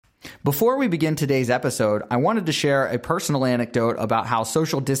Before we begin today's episode, I wanted to share a personal anecdote about how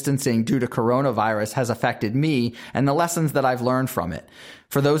social distancing due to coronavirus has affected me and the lessons that I've learned from it.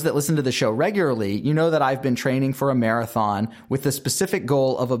 For those that listen to the show regularly, you know that I've been training for a marathon with the specific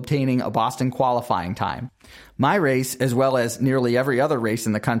goal of obtaining a Boston qualifying time. My race, as well as nearly every other race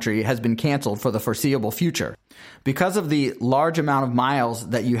in the country, has been canceled for the foreseeable future. Because of the large amount of miles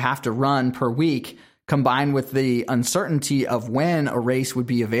that you have to run per week, combined with the uncertainty of when a race would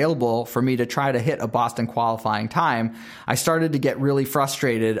be available for me to try to hit a Boston qualifying time, I started to get really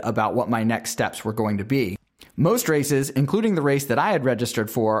frustrated about what my next steps were going to be. Most races, including the race that I had registered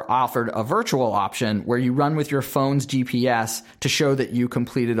for, offered a virtual option where you run with your phone's GPS to show that you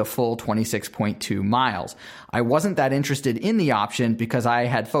completed a full 26.2 miles. I wasn't that interested in the option because I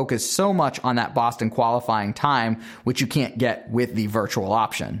had focused so much on that Boston qualifying time, which you can't get with the virtual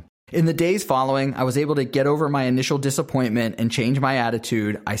option. In the days following, I was able to get over my initial disappointment and change my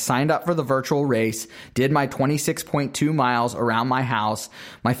attitude. I signed up for the virtual race, did my 26.2 miles around my house.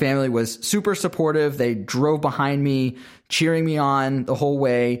 My family was super supportive. They drove behind me, cheering me on the whole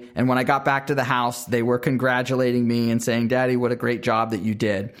way. And when I got back to the house, they were congratulating me and saying, "Daddy, what a great job that you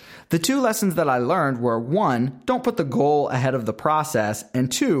did." The two lessons that I learned were, one, don't put the goal ahead of the process,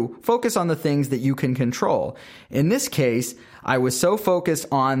 and two, focus on the things that you can control. In this case, I was so focused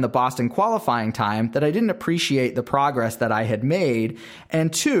on the Boston qualifying time that I didn't appreciate the progress that I had made.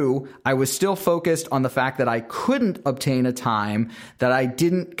 And two, I was still focused on the fact that I couldn't obtain a time, that I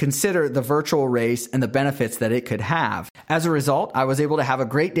didn't consider the virtual race and the benefits that it could have. As a result, I was able to have a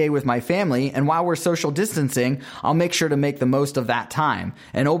great day with my family, and while we're social distancing, I'll make sure to make the most of that time.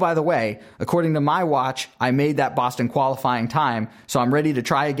 And oh, by the way, according to my watch, I made that Boston qualifying time, so I'm ready to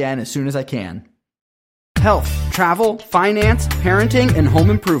try again as soon as I can. Health, travel, finance, parenting, and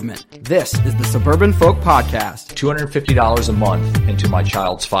home improvement. This is the Suburban Folk Podcast. $250 a month into my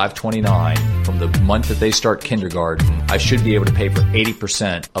child's $529 from the month that they start kindergarten. I should be able to pay for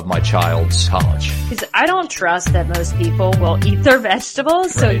 80% of my child's college. Because I don't trust that most people will eat their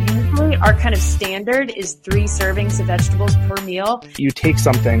vegetables. So usually our kind of standard is 3 servings of vegetables per meal. You take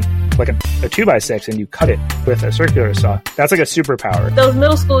something like a 2x6 and you cut it with a circular saw. That's like a superpower. Those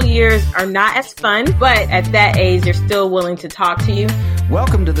middle school years are not as fun, but at that age, they're still willing to talk to you.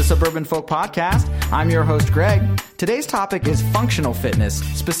 Welcome to the Suburban Folk Podcast. I'm your host, Greg. Today's topic is functional fitness,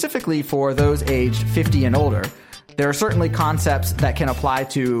 specifically for those aged 50 and older. There are certainly concepts that can apply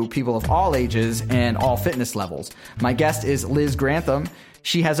to people of all ages and all fitness levels. My guest is Liz Grantham.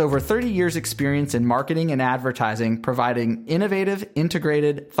 She has over 30 years experience in marketing and advertising, providing innovative,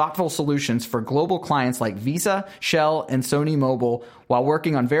 integrated, thoughtful solutions for global clients like Visa, Shell, and Sony Mobile while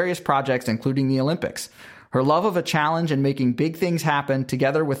working on various projects, including the Olympics. Her love of a challenge and making big things happen,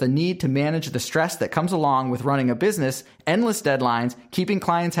 together with a need to manage the stress that comes along with running a business, endless deadlines, keeping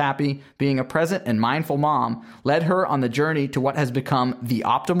clients happy, being a present and mindful mom, led her on the journey to what has become the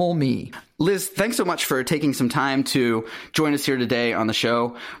optimal me. Liz, thanks so much for taking some time to join us here today on the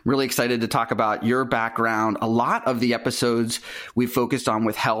show. Really excited to talk about your background. A lot of the episodes we've focused on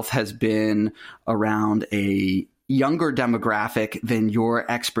with health has been around a younger demographic than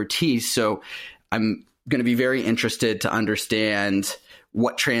your expertise. So I'm going to be very interested to understand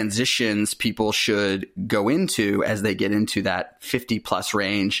what transitions people should go into as they get into that 50 plus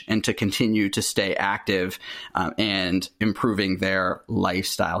range and to continue to stay active and improving their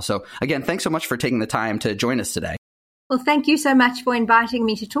lifestyle. So again, thanks so much for taking the time to join us today. Well, thank you so much for inviting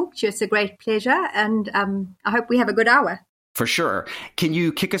me to talk to you. It's a great pleasure, and I hope we have a good hour. For sure. Can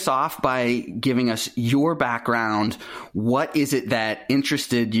you kick us off by giving us your background? What is it that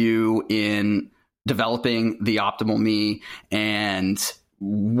interested you in developing the optimal me, and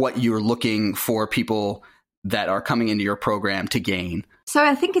what you're looking for people that are coming into your program to gain? So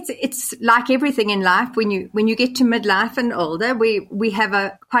I think it's like everything in life. When you get to midlife and older, we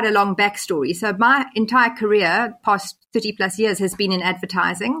have quite a long backstory. So my entire career, past 30 plus years, has been in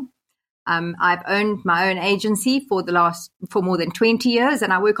advertising. I've owned my own agency for more than 20 years,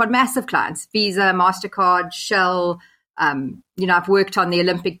 and I work on massive clients: Visa, MasterCard, Shell. I've worked on the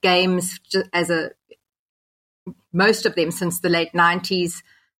Olympic Games most of them since the late 90s,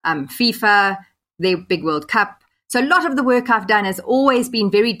 FIFA, the big World Cup. So a lot of the work I've done has always been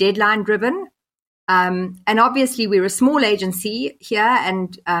very deadline driven. And obviously we're a small agency here,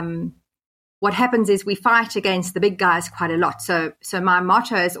 and what happens is we fight against the big guys quite a lot. So my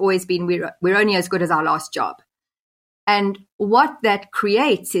motto has always been, we're only as good as our last job. And what that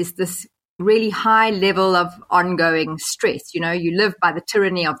creates is this really high level of ongoing stress. You know, you live by the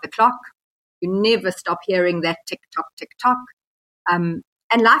tyranny of the clock. You never stop hearing that tick tock, tick tock. And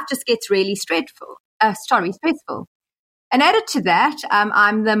life just gets really stressful. And added to that,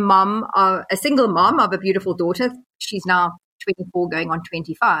 I'm a single mom of a beautiful daughter. She's now 24 going on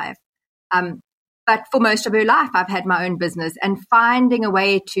 25. But for most of her life, I've had my own business, and finding a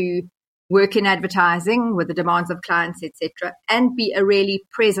way to work in advertising with the demands of clients, etc., and be a really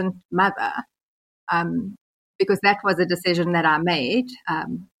present mother, because that was a decision that I made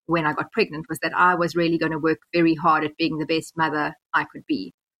when I got pregnant, was that I was really going to work very hard at being the best mother I could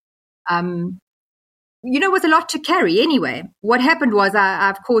be. Was a lot to carry anyway. What happened was I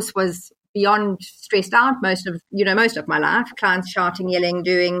of course, was beyond stressed out most of my life, clients shouting, yelling,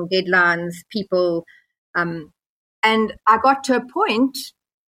 doing deadlines, people. And I got to a point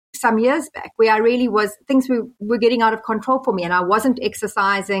some years back where I really things were getting out of control for me, and I wasn't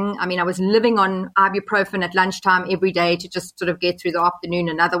exercising. I mean, I was living on ibuprofen at lunchtime every day to just sort of get through the afternoon,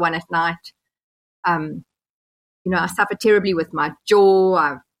 another one at night. I suffered terribly with my jaw.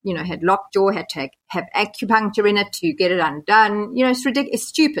 I had locked jaw, had to have acupuncture in it to get it undone. It's ridiculous,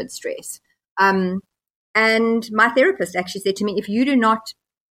 stupid stress. And my therapist actually said to me, if you do not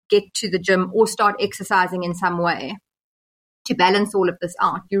get to the gym or start exercising in some way to balance all of this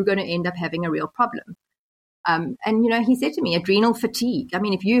out, you're going to end up having a real problem. He said to me, adrenal fatigue. I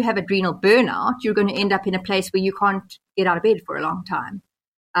mean, if you have adrenal burnout, you're going to end up in a place where you can't get out of bed for a long time.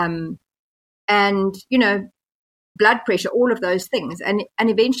 Blood pressure, all of those things. And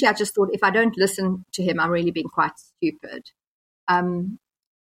eventually I just thought, if I don't listen to him, I'm really being quite stupid.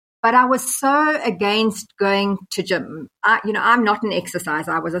 But I was so against going to gym. I'm not an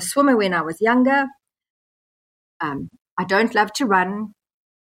exerciser. I was a swimmer when I was younger. I don't love to run.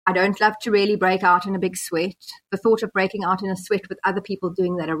 I don't love to really break out in a big sweat. The thought of breaking out in a sweat with other people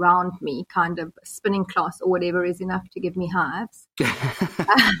doing that around me, kind of spinning class or whatever, is enough to give me hives.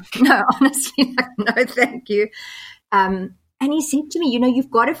 No, honestly, no, thank you. And he said to me,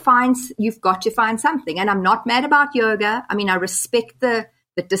 you've got to find something. And I'm not mad about yoga. I mean, I respect the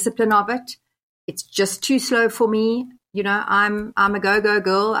discipline of it. It's just too slow for me. I'm a go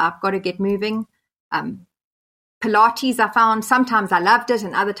girl. I've got to get moving. Pilates, I found sometimes I loved it,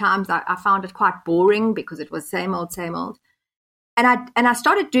 and other times I found it quite boring because it was same old. And I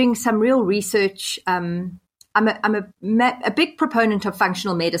started doing some real research. I'm a big proponent of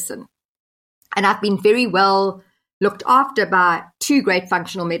functional medicine, and I've been very well looked after by two great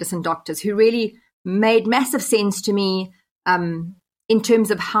functional medicine doctors who really made massive sense to me in terms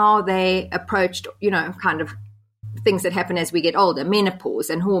of how they approached, kind of things that happen as we get older,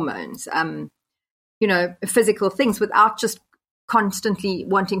 menopause and hormones. Physical things, without just constantly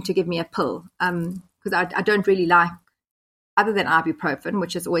wanting to give me a pill. Because I don't really like, other than ibuprofen,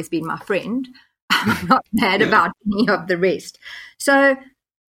 which has always been my friend, I'm not mad about any of the rest. So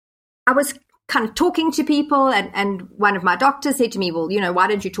I was kind of talking to people, and one of my doctors said to me, well, why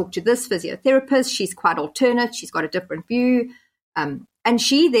don't you talk to this physiotherapist? She's quite alternate. She's got a different view. And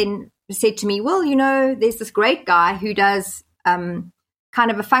she then said to me, well, there's this great guy who does kind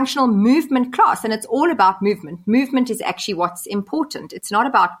of a functional movement class, and it's all about movement. Movement is actually what's important. It's not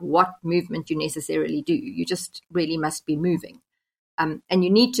about what movement you necessarily do. You just really must be moving. And you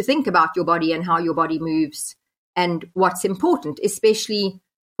need to think about your body and how your body moves and what's important, especially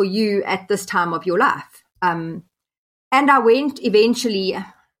for you at this time of your life. And I went eventually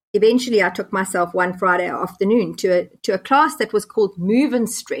I took myself one Friday afternoon to a class that was called Move and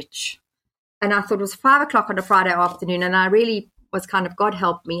Stretch. And I thought it was 5:00 on a Friday afternoon, and I really was kind of, God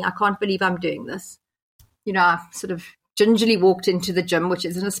help me, I can't believe I'm doing this. I sort of gingerly walked into the gym, which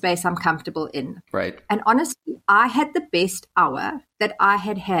isn't a space I'm comfortable in. Right. And honestly, I had the best hour that I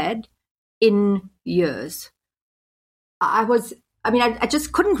had in years. I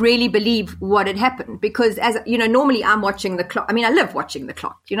just couldn't really believe what had happened, because normally I'm watching the clock. I mean, I live watching the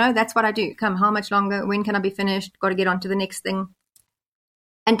clock, that's what I do. How much longer? When can I be finished? Got to get on to the next thing.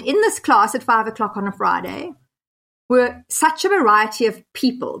 And in this class at 5:00 on a Friday were such a variety of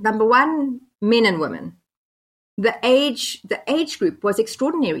people. Number one, men and women. The age group was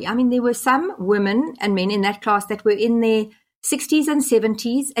extraordinary. I mean, there were some women and men in that class that were in their 60s and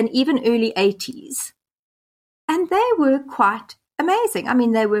 70s and even early 80s. And they were quite amazing. I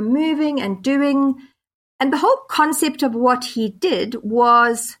mean, they were moving and doing, and the whole concept of what he did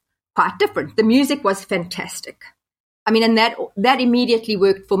was quite different. The music was fantastic. I mean, and that immediately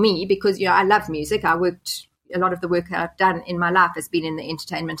worked for me because, I love music. A lot of the work I've done in my life has been in the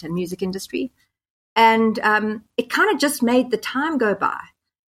entertainment and music industry. And it kind of just made the time go by.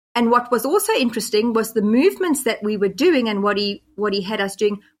 And what was also interesting was the movements that we were doing, and what he had us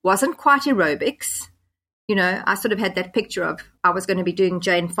doing wasn't quite aerobics. I sort of had that picture of I was going to be doing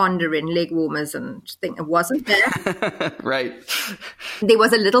Jane Fonda in leg warmers, and think it wasn't that. Right. There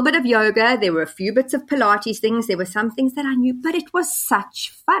was a little bit of yoga. There were a few bits of Pilates things. There were some things that I knew, but it was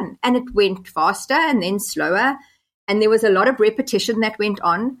such fun. And it went faster and then slower. And there was a lot of repetition that went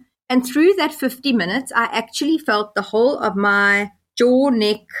on. And through that 50 minutes, I actually felt the whole of my jaw,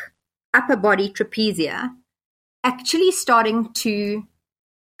 neck, upper body trapezia actually starting to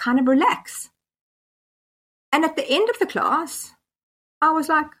kind of relax. And at the end of the class, I was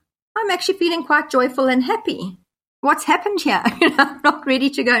like, I'm actually feeling quite joyful and happy. What's happened here? I'm not ready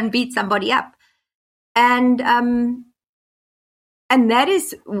to go and beat somebody up. And that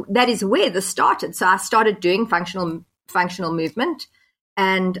is where this started. So I started doing functional movement,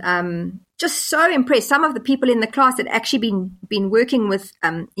 and just so impressed. Some of the people in the class had actually been working with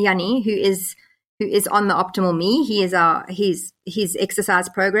Yanni, who is on the Optimal Me. He is his exercise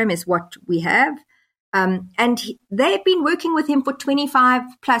program is what we have. They've been working with him for 25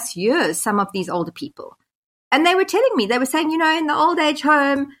 plus years, some of these older people. And they were telling me, they were saying, in the old age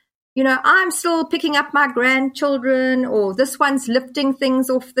home, I'm still picking up my grandchildren, or this one's lifting things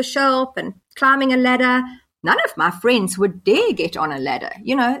off the shelf and climbing a ladder. None of my friends would dare get on a ladder.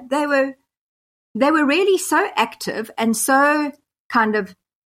 They were really so active and so kind of,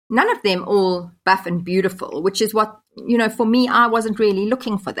 none of them all buff and beautiful, which is what, for me, I wasn't really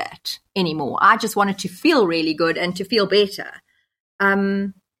looking for that anymore. I just wanted to feel really good and to feel better.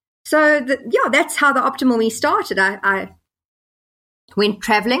 That's how the Optimal Me started. I went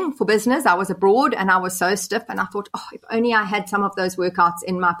traveling for business. I was abroad and I was so stiff, and I thought, if only I had some of those workouts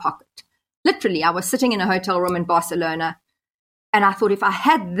in my pocket. Literally, I was sitting in a hotel room in Barcelona, and I thought, if I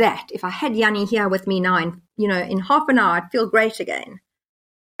had Yanni here with me now, in half an hour, I'd feel great again.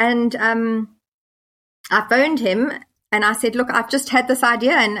 And I phoned him and I said, look, I've just had this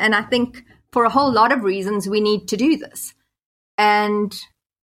idea, and I think for a whole lot of reasons we need to do this. And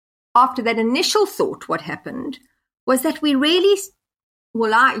after that initial thought, what happened was that we really,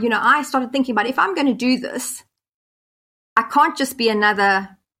 I started thinking about, if I'm going to do this, I can't just be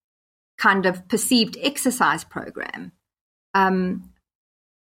another kind of perceived exercise program. And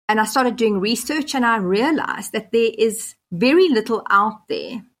I started doing research, and I realized that there is very little out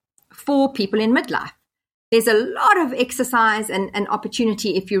there for people in midlife. There's a lot of exercise and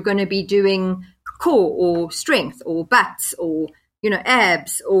opportunity if you're going to be doing core or strength or butts or,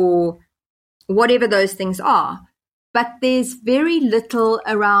 abs or whatever those things are. But there's very little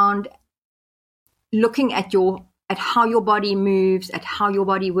around looking at how your body moves, at how your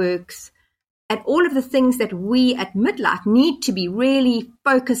body works, at all of the things that we at midlife need to be really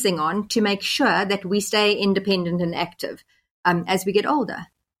focusing on to make sure that we stay independent and active as we get older.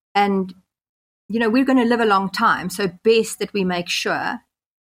 And, we're going to live a long time, so best that we make sure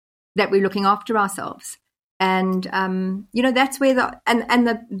that we're looking after ourselves. And, that's where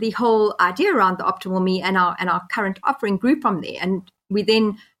the whole idea around the Optimal Me and our current offering grew from there. And we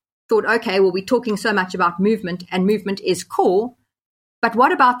then thought, okay, well, we're talking so much about movement, and movement is core, but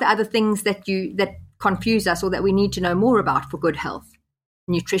what about the other things that confuse us or that we need to know more about for good health?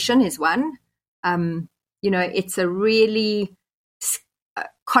 Nutrition is one. It's a really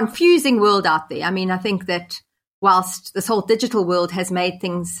confusing world out there. I mean, I think that whilst this whole digital world has made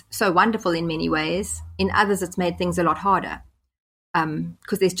things so wonderful in many ways, in others it's made things a lot harder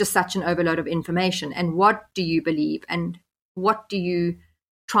because there's just such an overload of information. And what do you believe, and what do you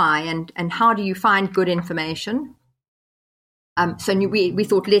try, and how do you find good information? So we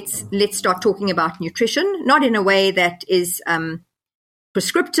thought, let's start talking about nutrition, not in a way that is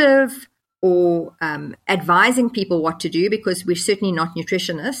prescriptive or advising people what to do, because we're certainly not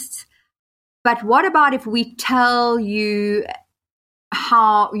nutritionists. But what about if we tell you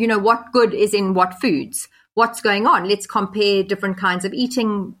how, what good is in what foods, what's going on? Let's compare different kinds of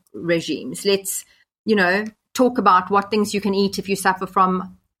eating regimes. Let's, talk about what things you can eat if you suffer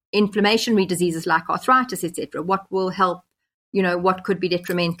from inflammatory diseases like arthritis, etc. What will help, what could be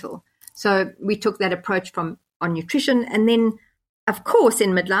detrimental. So we took that approach on nutrition. And then, of course,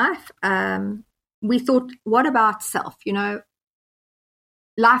 in midlife, we thought, what about self?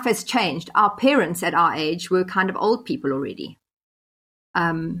 Life has changed. Our parents at our age were kind of old people already.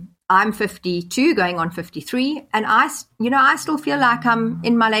 I'm 52, going on 53, and I still feel like I'm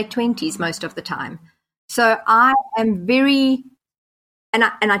in my late 20s most of the time. So I am very, and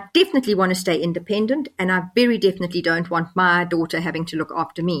I definitely want to stay independent, and I very definitely don't want my daughter having to look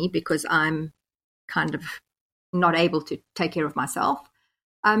after me because I'm kind of not able to take care of myself.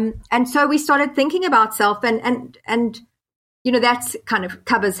 And so we started thinking about self, and that's kind of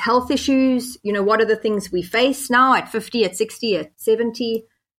covers health issues. What are the things we face now at 50, at 60, at 70?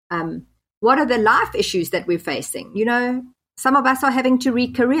 what are the life issues that we're facing? Some of us are having to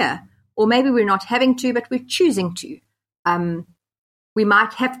re-career, or maybe we're not having to, but we're choosing to. We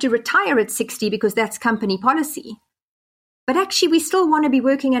might have to retire at 60 because that's company policy. But actually, we still want to be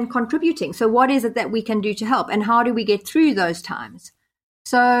working and contributing. So what is it that we can do to help? And how do we get through those times?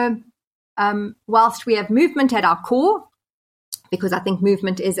 So whilst we have movement at our core, because I think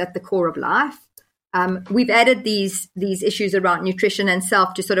movement is at the core of life, we've added these issues around nutrition and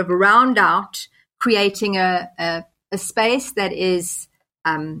self to sort of round out creating a space that is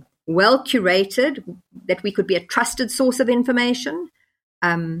well curated, that we could be a trusted source of information.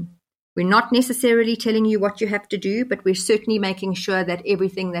 We're not necessarily telling you what you have to do, but we're certainly making sure that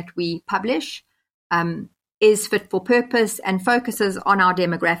everything that we publish is fit for purpose and focuses on our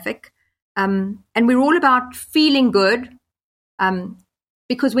demographic. And we're all about feeling good,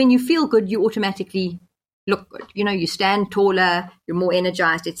 because when you feel good, you automatically look good. You stand taller, you're more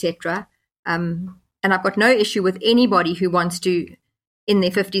energized, etc. And I've got no issue with anybody who wants to, in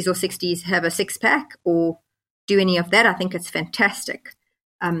their 50s or 60s, have a six-pack or do any of that. I think it's fantastic.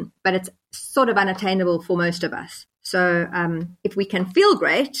 But it's sort of unattainable for most of us. So if we can feel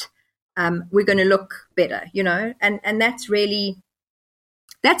great, we're going to look better, and that's really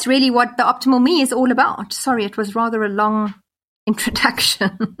what the optimal me is all about. Sorry, it was rather a long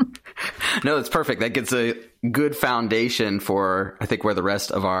introduction. No, it's perfect. That gets a good foundation for, I think, where the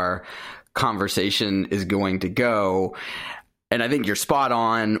rest of our conversation is going to go. And I think you're spot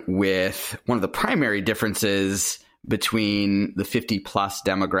on with one of the primary differences between the 50 plus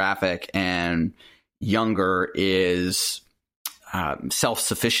demographic and younger is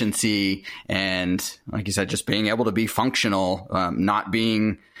self-sufficiency and, like you said, just being able to be functional, not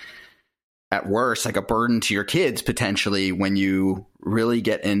being at worst like a burden to your kids potentially when you really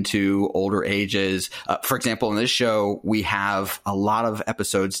get into older ages. For example, in this show, we have a lot of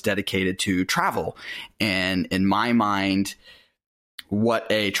episodes dedicated to travel. And in my mind, what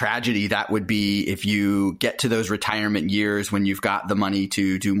a tragedy that would be if you get to those retirement years when you've got the money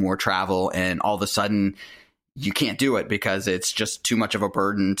to do more travel and all of a sudden you can't do it because it's just too much of a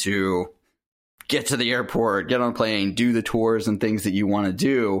burden to get to the airport, get on a plane, do the tours and things that you want to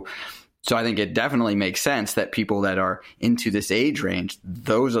do. So I think it definitely makes sense that people that are into this age range,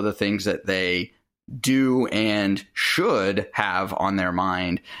 those are the things that they do and should have on their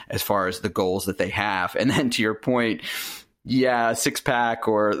mind as far as the goals that they have. And then to your point, yeah, six-pack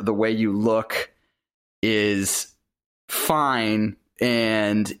or the way you look is fine.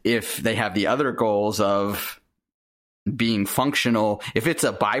 And if they have the other goals of being functional, if it's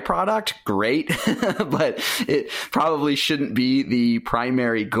a byproduct, great, but it probably shouldn't be the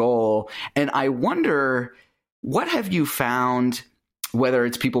primary goal. And I wonder, what have you found, whether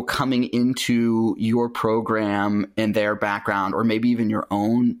it's people coming into your program and their background, or maybe even your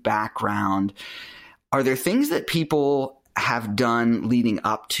own background, are there things that people have done leading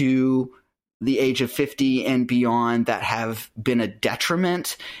up to the age of 50 and beyond that have been a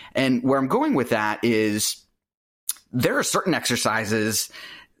detriment? And where I'm going with that is there are certain exercises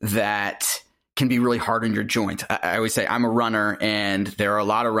that can be really hard on your joints. I always say I'm a runner, and there are a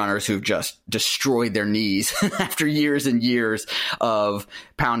lot of runners who've just destroyed their knees after years and years of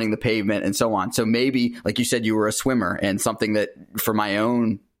pounding the pavement and so on. So maybe, like you said, you were a swimmer, and something that for my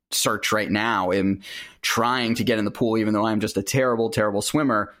own search right now, am trying to get in the pool, even though I'm just a terrible, terrible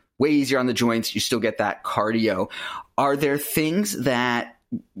swimmer, way easier on the joints. You still get that cardio. Are there things that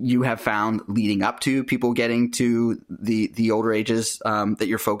you have found leading up to people getting to the older ages that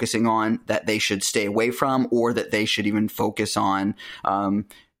you're focusing on that they should stay away from, or that they should even focus on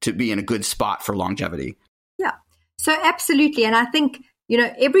to be in a good spot for longevity? Yeah, so absolutely. And I think,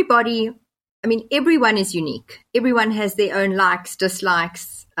 everyone is unique. Everyone has their own likes,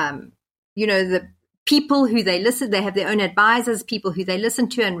 dislikes. The people who they have their own advisors, people who they listen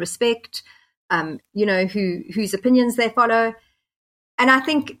to and respect, whose opinions they follow. And I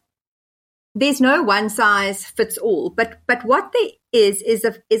think there's no one size fits all, but what there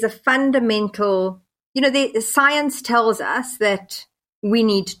is a fundamental, the science tells us that we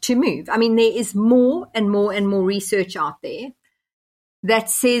need to move. I mean, there is more and more and more research out there that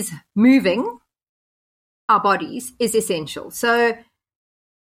says moving our bodies is essential. So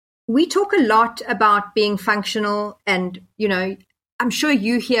we talk a lot about being functional, and, I'm sure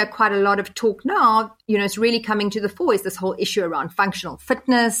you hear quite a lot of talk now, it's really coming to the fore, is this whole issue around functional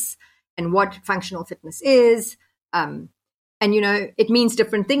fitness and what functional fitness is. And, it means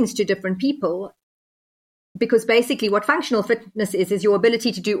different things to different people, because basically what functional fitness is your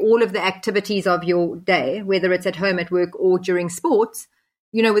ability to do all of the activities of your day, whether it's at home, at work, or during sports,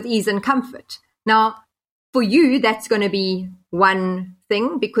 with ease and comfort. Now, for you, that's going to be one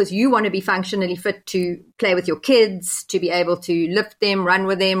thing because you want to be functionally fit to play with your kids, to be able to lift them, run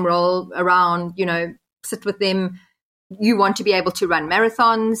with them, roll around, sit with them. You want to be able to run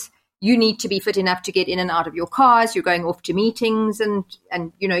marathons. You need to be fit enough to get in and out of your cars. You're going off to meetings and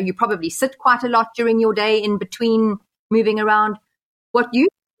you probably sit quite a lot during your day in between moving around. What you do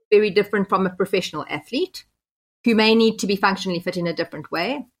is very different from a professional athlete who may need to be functionally fit in a different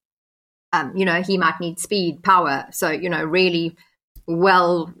way. He might need speed, power. So, really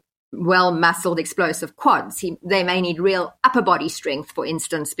well-muscled, explosive quads. They may need real upper body strength, for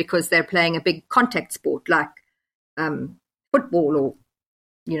instance, because they're playing a big contact sport like football or,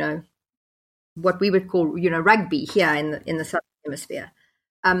 what we would call, rugby here in the Southern Hemisphere.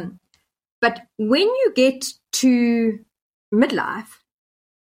 But when you get to midlife,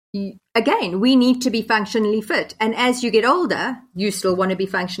 again, we need to be functionally fit. And as you get older, you still want to be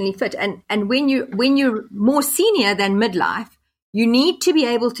functionally fit. And when you're more senior than midlife, you need to be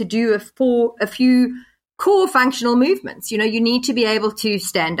able to do a few core functional movements. You need to be able to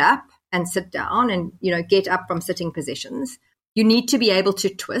stand up and sit down and, get up from sitting positions. You need to be able to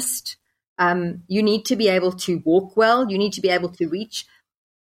twist. You need to be able to walk well. You need to be able to reach.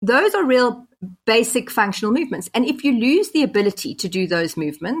 Those are real basic functional movements. And if you lose the ability to do those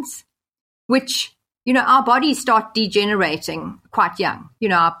movements, which, our bodies start degenerating quite young,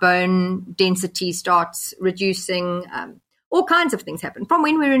 our bone density starts reducing, all kinds of things happen from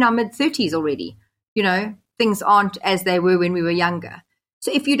when we're in our mid-30s already. Things aren't as they were when we were younger.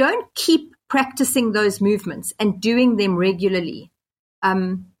 So if you don't keep practicing those movements and doing them regularly,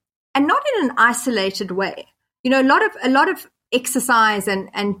 and not in an isolated way, a lot of exercise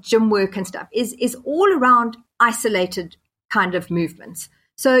and gym work and stuff is all around isolated kind of movements.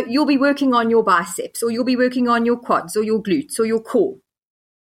 So you'll be working on your biceps, or you'll be working on your quads or your glutes or your core.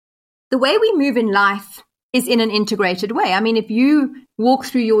 The way we move in life is in an integrated way. I mean, if you walk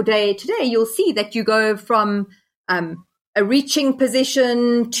through your day today, you'll see that you go from a reaching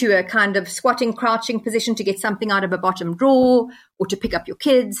position to a kind of squatting, crouching position to get something out of a bottom drawer or to pick up your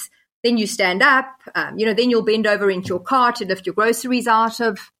kids. Then you stand up, then you'll bend over into your car to lift your groceries out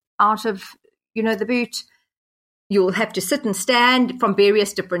of the boot. You'll have to sit and stand from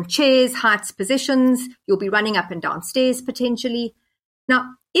various different chairs, heights, positions. You'll be running up and down stairs potentially.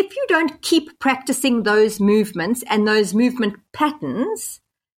 Now, if you don't keep practicing those movements and those movement patterns,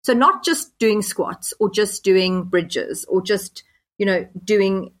 so not just doing squats or just doing bridges or just,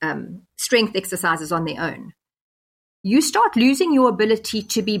 doing strength exercises on their own, you start losing your ability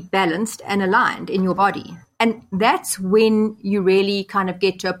to be balanced and aligned in your body. And that's when you really kind of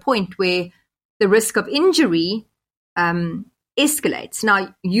get to a point where the risk of injury escalates.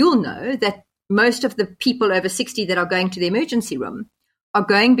 Now, you'll know that most of the people over 60 that are going to the emergency room are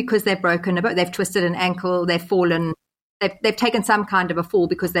going because they've broken a bone, they've twisted an ankle, they've fallen, they've taken some kind of a fall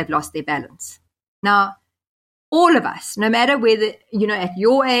because they've lost their balance. Now, all of us, no matter whether, at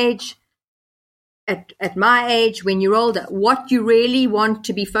your age, at my age, when you're older, what you really want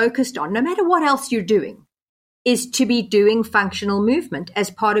to be focused on, no matter what else you're doing, is to be doing functional movement as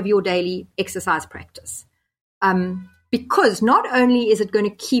part of your daily exercise practice. Because not only is it going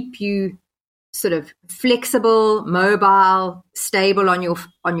to keep you sort of flexible, mobile, stable on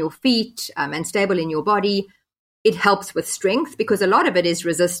your feet, and stable in your body, it helps with strength because a lot of it is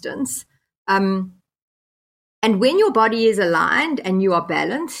resistance. And when your body is aligned and you are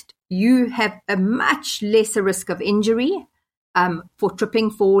balanced, you have a much lesser risk of injury, for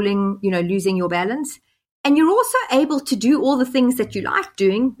tripping, falling, losing your balance. And you're also able to do all the things that you like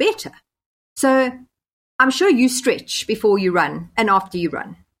doing better. So I'm sure you stretch before you run and after you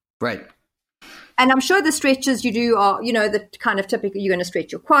run. Right. And I'm sure the stretches you do are, the kind of typical, you're going to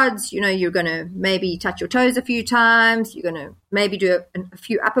stretch your quads, you're going to maybe touch your toes a few times. You're going to maybe do a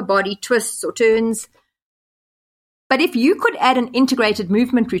few upper body twists or turns. But if you could add an integrated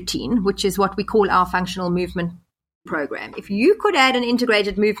movement routine, which is what we call our functional movement program, if you could add an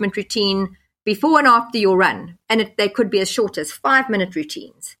integrated movement routine before and after your run, and they could be as short as 5-minute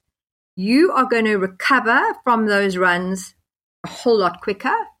routines, you are going to recover from those runs a whole lot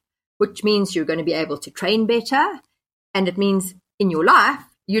quicker, which means you're going to be able to train better. And it means in your life,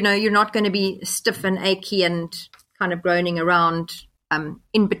 you're not going to be stiff and achy and kind of groaning around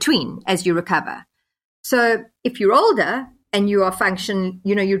in between as you recover. So if you're older and you are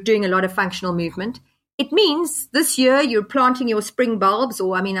you're doing a lot of functional movement, it means this year you're planting your spring bulbs,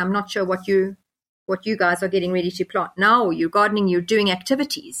 or I'm not sure what you guys are getting ready to plant now, or you're gardening, you're doing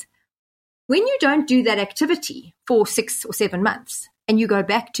activities. When you don't do that activity for 6 or 7 months and you go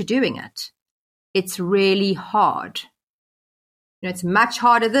back to doing it, it's really hard. It's much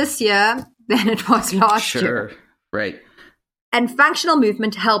harder this year than it was last year. Sure, right. And functional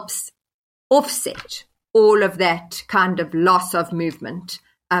movement helps offset all of that kind of loss of movement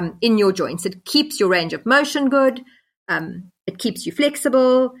in your joints. It keeps your range of motion good. It keeps you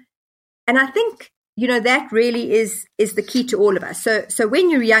flexible. And I think, that really is the key to all of us. So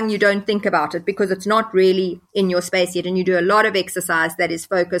when you're young, you don't think about it because it's not really in your space yet. And you do a lot of exercise that is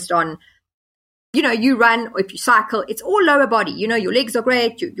focused on, you run, or if you cycle, it's all lower body. Your legs are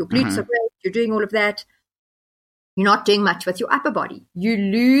great, your glutes are great, you're doing all of that. You're not doing much with your upper body. You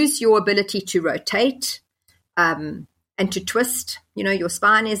lose your ability to rotate and to twist. Your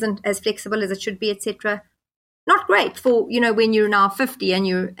spine isn't as flexible as it should be, etc. Not great for, when you're now 50 and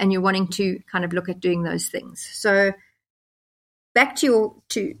you're wanting to kind of look at doing those things. So back to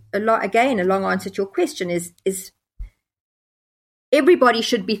a long answer to your question is everybody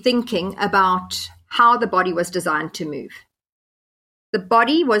should be thinking about how the body was designed to move. The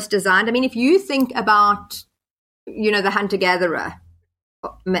body was designed, if you think about, the hunter-gatherer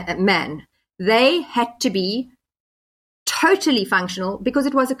man, they had to be totally functional because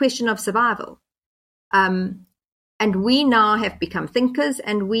it was a question of survival. And we now have become thinkers,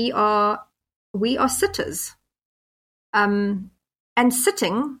 and we are sitters. And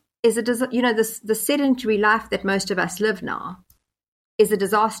sitting is the sedentary life that most of us live now is a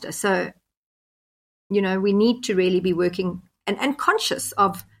disaster. So, we need to really be working and conscious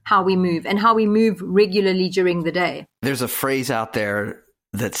of how we move and how we move regularly during the day. There's a phrase out there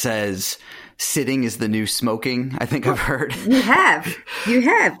that says sitting is the new smoking. I think I've heard. You have.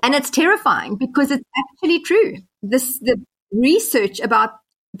 And it's terrifying because it's actually true. The research about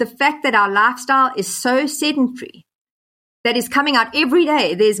the fact that our lifestyle is so sedentary that is coming out every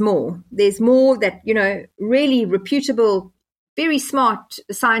day. There's more that, really reputable, very smart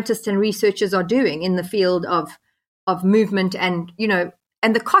scientists and researchers are doing in the field of movement and,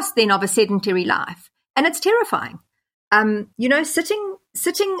 and the cost then of a sedentary life. And it's terrifying.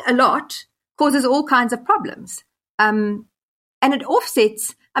 Sitting a lot causes all kinds of problems. And it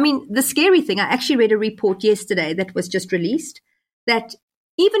offsets, the scary thing, I actually read a report yesterday that was just released, that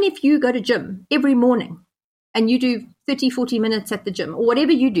even if you go to gym every morning and you do 30, 40 minutes at the gym or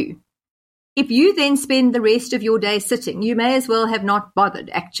whatever you do, if you then spend the rest of your day sitting, you may as well have not bothered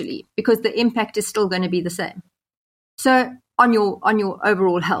actually, because the impact is still going to be the same. So on your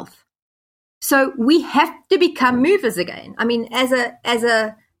overall health. So we have to become movers again. As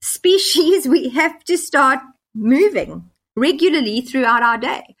a species, we have to start moving regularly throughout our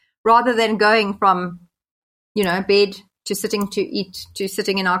day, rather than going from, bed to sitting to eat, to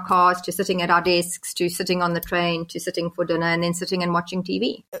sitting in our cars, to sitting at our desks, to sitting on the train, to sitting for dinner, and then sitting and watching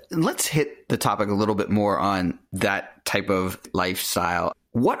TV. Let's hit the topic a little bit more on that type of lifestyle.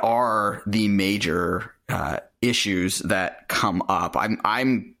 What are the major issues that come up?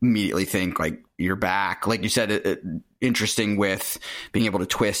 I'm immediately think like your back, like you said, interesting with being able to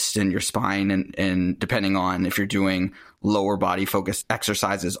twist in your spine and depending on if you're doing lower body focused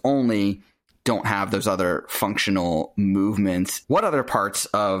exercises only, don't have those other functional movements. What other parts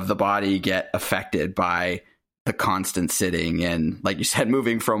of the body get affected by the constant sitting and, like you said,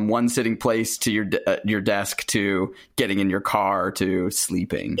 moving from one sitting place to your desk to getting in your car to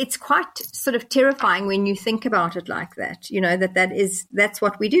sleeping? It's quite sort of terrifying when you think about it like that, that's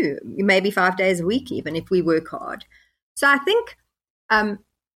what we do, maybe 5 days a week, even if we work hard. So I think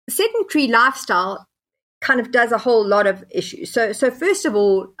sedentary lifestyle kind of does a whole lot of issues. So first of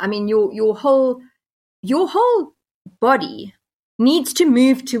all, your whole body needs to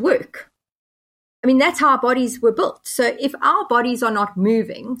move to work. That's how our bodies were built. So if our bodies are not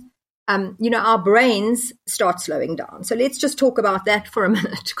moving, our brains start slowing down. So let's just talk about that for a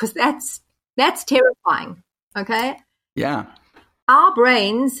minute, because that's terrifying. Okay. Yeah. Our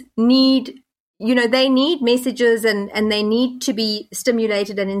brains need, they need messages and they need to be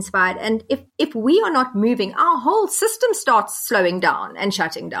stimulated and inspired. And if we are not moving, our whole system starts slowing down and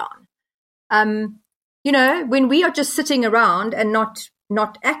shutting down. When we are just sitting around and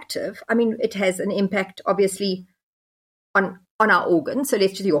not active, it has an impact, obviously, on our organs. So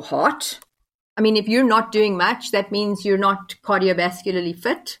let's just your heart. If you're not doing much, that means you're not cardiovascularly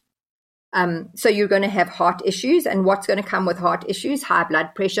fit. So you're going to have heart issues. And what's going to come with heart issues? High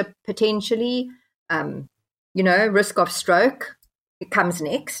blood pressure, potentially, risk of stroke. It comes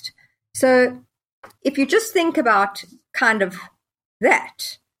next. So if you just think about kind of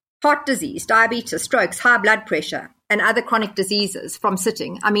that, heart disease, diabetes, strokes, high blood pressure, and other chronic diseases from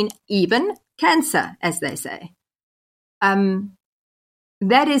sitting. Even cancer, as they say.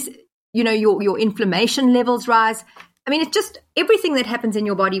 That is, your inflammation levels rise. It's just everything that happens in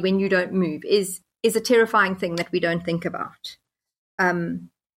your body when you don't move is a terrifying thing that we don't think about.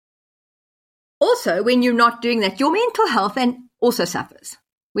 also, when you're not doing that, your mental health also suffers.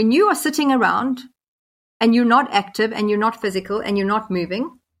 When you are sitting around and you're not active and you're not physical and you're not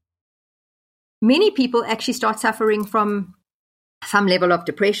moving, many people actually start suffering from some level of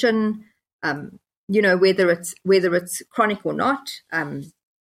depression, whether it's chronic or not.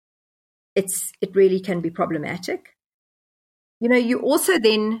 It really can be problematic. You also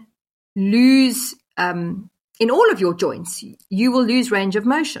then lose, in all of your joints, you will lose range of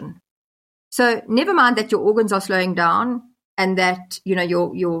motion. So never mind that your organs are slowing down and that,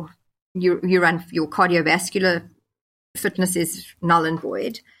 your cardiovascular fitness is null and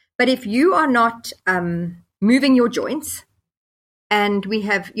void. But if you are not moving your joints, and we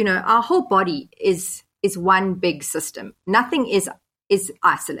have, our whole body is one big system. Nothing is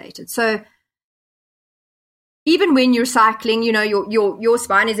isolated. So even when you're cycling, your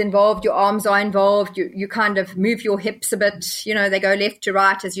spine is involved, your arms are involved, you kind of move your hips a bit, they go left to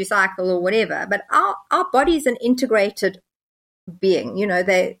right as you cycle or whatever. But our body is an integrated being,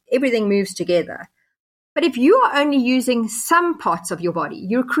 everything moves together. But if you are only using some parts of your body,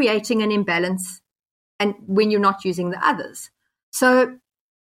 you're creating an imbalance, and when you're not using the others. So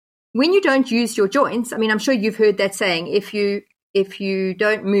when you don't use your joints, I'm sure you've heard that saying, if you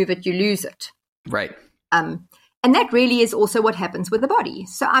don't move it, you lose it. Right. And that really is also what happens with the body.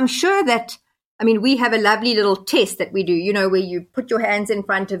 So I'm sure that, we have a lovely little test that we do, where you put your hands in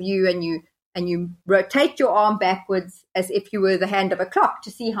front of you and you rotate your arm backwards as if you were the hand of a clock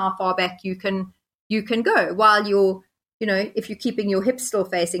to see how far back you can go while you're, if you're keeping your hips still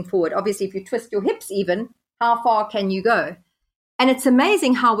facing forward. Obviously, if you twist your hips even, how far can you go? And it's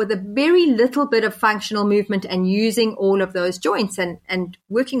amazing how with a very little bit of functional movement and using all of those joints and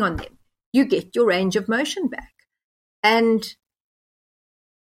working on them, you get your range of motion back. And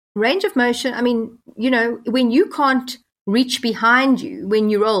range of motion, when you can't reach behind you when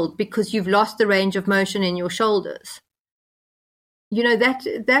you're old because you've lost the range of motion in your shoulders,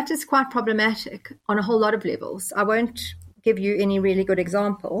 that is quite problematic on a whole lot of levels. I won't give you any really good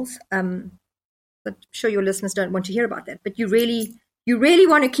examples, but I'm sure your listeners don't want to hear about that. But you really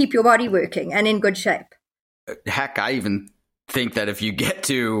want to keep your body working and in good shape. Heck, I even think that if you get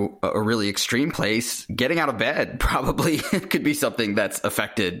to a really extreme place, getting out of bed probably could be something that's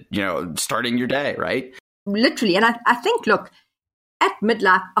affected, starting your day, right? Literally. And I think, look, at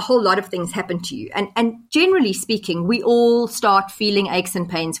midlife, a whole lot of things happen to you. And generally speaking, we all start feeling aches and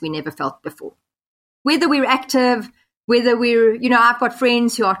pains we never felt before. Whether we're active, whether we're, I've got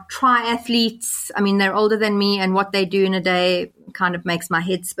friends who are triathletes. They're older than me, and what they do in a day kind of makes my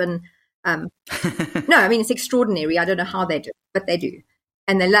head spin. It's extraordinary. I don't know how they do it, but they do.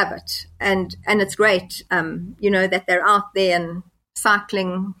 And they love it. And it's great, that they're out there and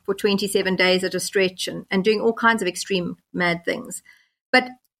cycling for 27 days at a stretch and doing all kinds of extreme mad things. But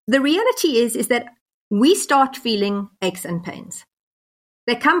the reality is that we start feeling aches and pains.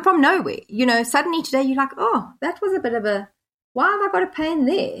 They come from nowhere. Suddenly today you're like, oh, that was a bit of why have I got a pain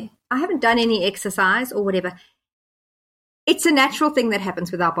there? I haven't done any exercise or whatever. It's a natural thing that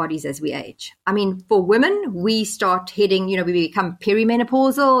happens with our bodies as we age. For women, we start heading, we become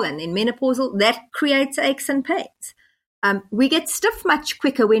perimenopausal and then menopausal. That creates aches and pains. We get stiff much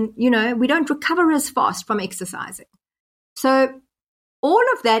quicker when, we don't recover as fast from exercising. So all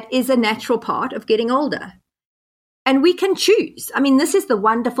of that is a natural part of getting older. And we can choose. This is the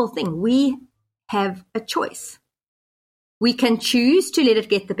wonderful thing. We have a choice. We can choose to let it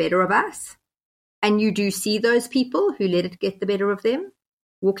get the better of us. And you do see those people who let it get the better of them,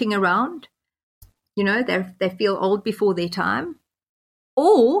 walking around. They feel old before their time.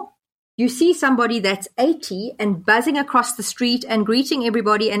 Or you see somebody that's 80 and buzzing across the street and greeting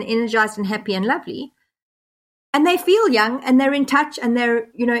everybody and energized and happy and lovely. And they feel young and they're in touch and they're,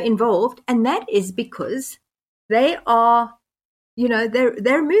 involved. And that is because they are,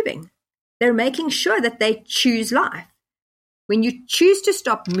 they're moving. They're making sure that they choose life. When you choose to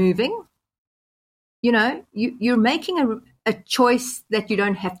stop moving, you're making a choice that you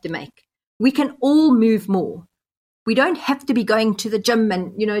don't have to make. We can all move more. We don't have to be going to the gym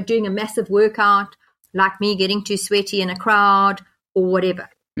and, doing a massive workout like me, getting too sweaty in a crowd or whatever.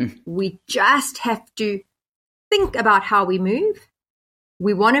 We just have to think about how we move.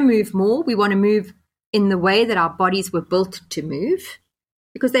 We want to move more. We want to move in the way that our bodies were built to move,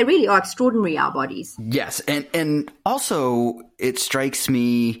 because they really are extraordinary, our bodies. Yes. And also it strikes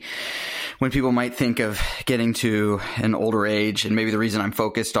me when people might think of getting to an older age, and maybe the reason I'm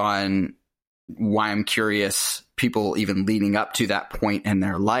focused on why I'm curious, people even leading up to that point in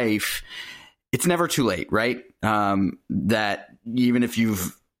their life, it's never too late, right? That even if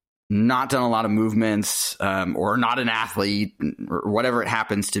you've not done a lot of movements, or not an athlete, or whatever it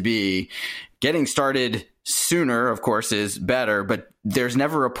happens to be, getting started sooner, of course, is better, but there's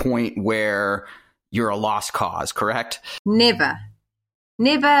never a point where you're a lost cause, correct? Never.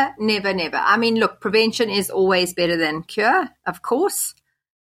 Never, never, never. I mean, look, prevention is always better than cure, of course.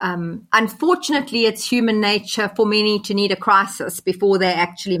 Unfortunately, it's human nature for many to need a crisis before they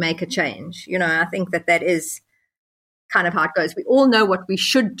actually make a change. I think that is kind of how it goes. We all know what we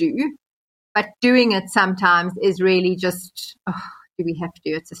should do, but doing it sometimes is really just, do we have to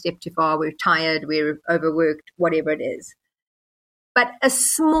do it? It's a step too far. We're tired, we're overworked, whatever it is. But a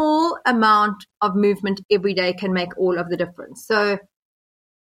small amount of movement every day can make all of the difference. So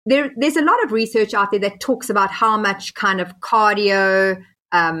there's a lot of research out there that talks about how much kind of cardio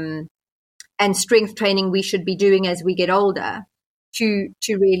and strength training we should be doing as we get older to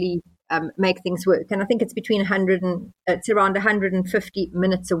really make things work. And I think it's it's around 150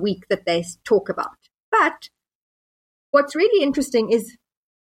 minutes a week that they talk about. But what's really interesting is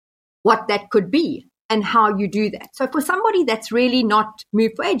what that could be and how you do that. So for somebody that's really not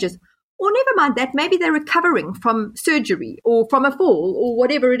moved for ages, or never mind that, maybe they're recovering from surgery or from a fall or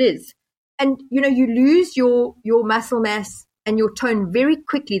whatever it is. And, you lose your muscle mass and your tone very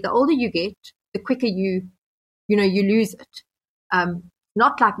quickly. The older you get, the quicker you lose it.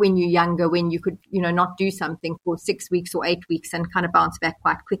 Not like when you're younger, when you could, not do something for 6 weeks or 8 weeks and kind of bounce back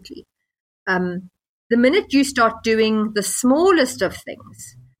quite quickly. The minute you start doing the smallest of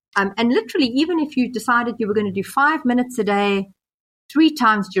things, and literally, even if you decided you were going to do 5 minutes a day, 3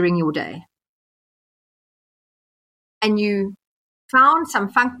 times during your day, and you found some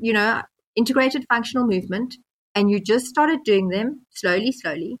integrated functional movement, and you just started doing them slowly,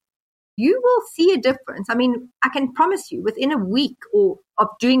 you will see a difference. I mean, I can promise you, within a week of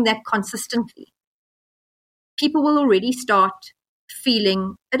doing that consistently, people will already start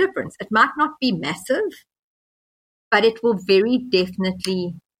feeling a difference. It might not be massive, but it will very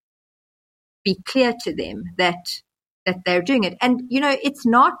definitely be clear to them that they're doing it. And, it's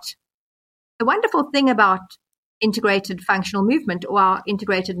not the wonderful thing about integrated functional movement or our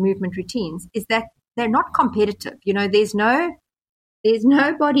integrated movement routines is that they're not competitive. There's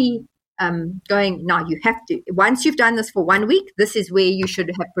nobody going, now you have to, once you've done this for 1 week, this is where you should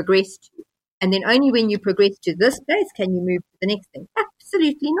have progressed to. And then only when you progress to this place can you move to the next thing.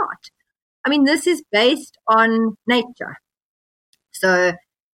 Absolutely not. I mean, this is based on nature. So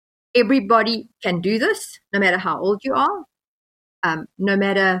everybody can do this, no matter how old you are, no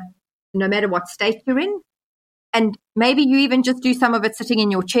matter what state you're in. And maybe you even just do some of it sitting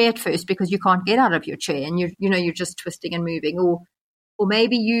in your chair at first because you can't get out of your chair and you're just twisting and moving. Or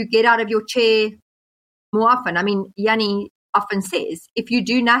maybe you get out of your chair more often. I mean, Yanni often says, if you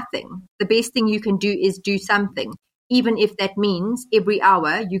do nothing, the best thing you can do is do something, even if that means every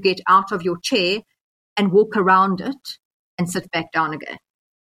hour you get out of your chair and walk around it and sit back down again.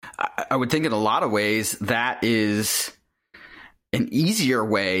 I would think in a lot of ways that is an easier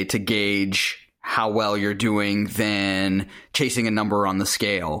way to gauge how well you're doing than chasing a number on the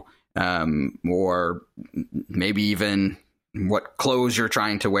scale, or maybe even what clothes you're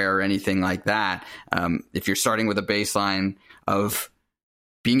trying to wear or anything like that. If you're starting with a baseline of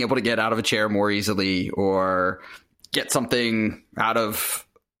being able to get out of a chair more easily or get something out of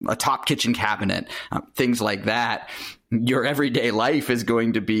a top kitchen cabinet, things like that, your everyday life is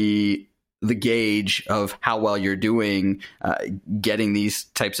going to be the gauge of how well you're doing getting these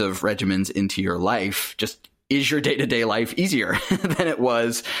types of regimens into your life. Just, is your day-to-day life easier than it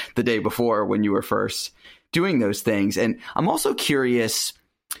was the day before when you were first doing those things? And I'm also curious,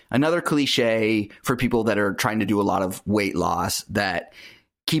 another cliche for people that are trying to do a lot of weight loss, that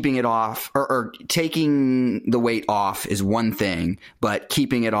keeping it off or taking the weight off is one thing, but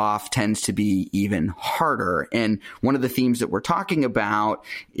keeping it off tends to be even harder. And one of the themes that we're talking about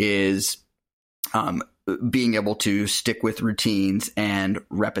is being able to stick with routines and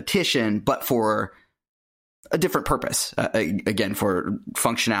repetition, but for a different purpose, again, for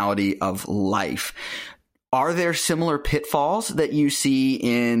functionality of life. Are there similar pitfalls that you see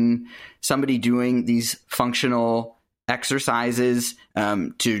in somebody doing these functional exercises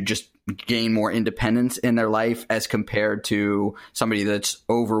to just gain more independence in their life as compared to somebody that's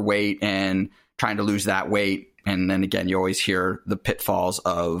overweight and trying to lose that weight? And then again, you always hear the pitfalls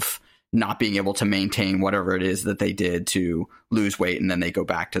of not being able to maintain whatever it is that they did to lose weight, and then they go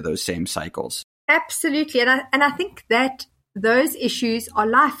back to those same cycles. Absolutely. And I think that those issues are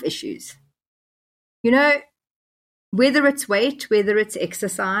life issues. Whether it's weight, whether it's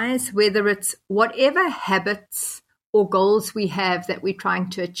exercise, whether it's whatever habits or goals we have that we're trying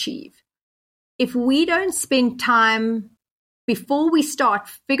to achieve, if we don't spend time before we start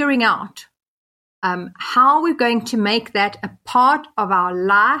figuring out how we're going to make that a part of our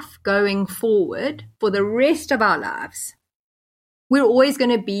life going forward for the rest of our lives, we're always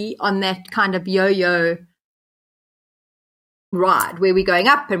going to be on that kind of yo-yo ride where we're going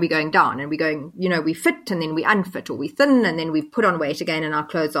up and we're going down and we're going, we fit and then we unfit, or we thin and then we put on weight again and our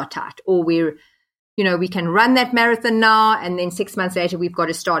clothes are tight, or we're, we can run that marathon now and then 6 months later we've got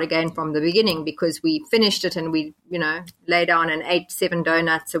to start again from the beginning because we finished it and we, lay down and ate 7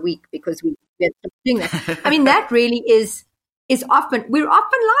 donuts a week because we had stopped doing that. I mean, that really is often, we're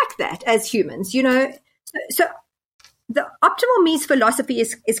often like that as humans, So the Optimal Me's philosophy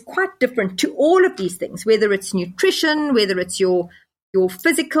is quite different to all of these things, whether it's nutrition, whether it's your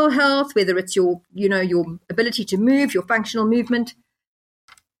physical health, whether it's your ability to move, your functional movement.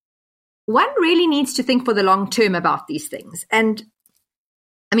 One really needs to think for the long term about these things. And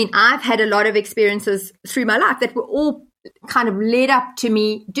I mean, I've had a lot of experiences through my life that were all kind of led up to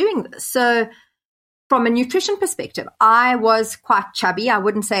me doing this. So from a nutrition perspective, I was quite chubby. I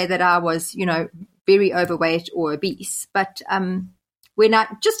wouldn't say that I was, very overweight or obese. But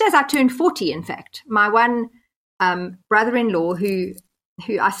just as I turned 40, in fact, my one brother-in-law, who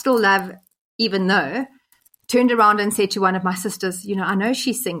I still love, even though, turned around and said to one of my sisters, I know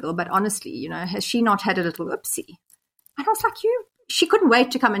she's single, but honestly, has she not had a little oopsie? And I was like, she couldn't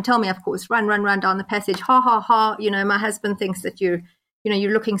wait to come and tell me, of course, run down the passage, ha, ha, ha, my husband thinks that you're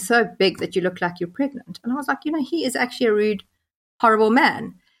looking so big that you look like you're pregnant. And I was like, he is actually a rude, horrible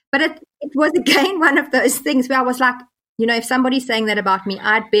man. But it was, again, one of those things where I was like, if somebody's saying that about me,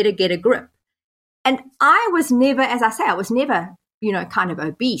 I'd better get a grip. And I was never, as I say, kind of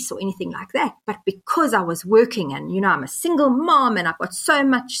obese or anything like that. But because I was working and, I'm a single mom and I've got so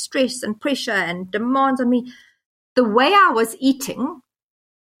much stress and pressure and demands on me, the way I was eating,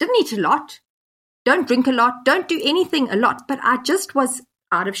 didn't eat a lot, don't drink a lot, don't do anything a lot, but I just was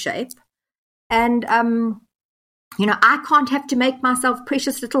out of shape. And, I can't have to make myself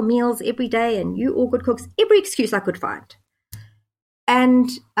precious little meals every day and you all good cooks, every excuse I could find. And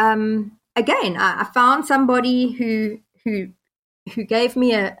again, I found somebody who gave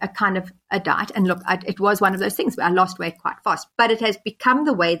me a kind of a diet. And look, it was one of those things where I lost weight quite fast, but it has become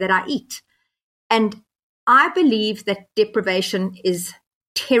the way that I eat. And I believe that deprivation is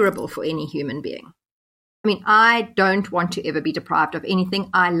terrible for any human being. I mean, I don't want to ever be deprived of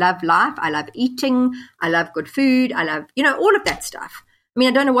anything. I love life. I love eating. I love good food. I love, all of that stuff. I mean,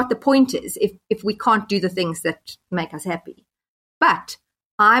 I don't know what the point is if we can't do the things that make us happy. But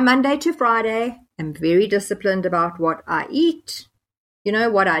I, Monday to Friday, am very disciplined about what I eat,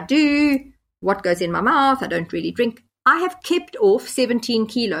 what I do, what goes in my mouth. I don't really drink. I have kept off 17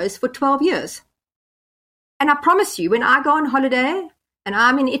 kilos for 12 years. And I promise you, when I go on holiday and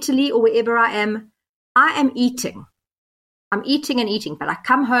I'm in Italy or wherever I am eating. I'm eating and eating, but I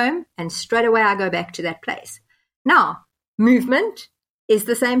come home and straight away I go back to that place. Now, movement is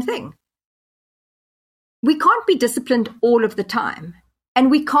the same thing. We can't be disciplined all of the time. And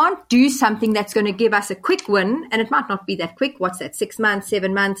we can't do something that's going to give us a quick win. And it might not be that quick. What's that? 6 months,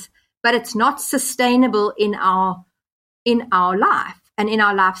 7 months, but it's not sustainable in our life and in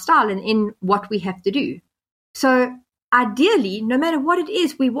our lifestyle and in what we have to do. So ideally, no matter what it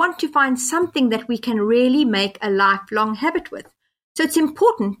is, we want to find something that we can really make a lifelong habit with. So it's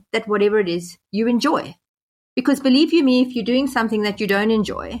important that whatever it is, you enjoy. Because believe you me, if you're doing something that you don't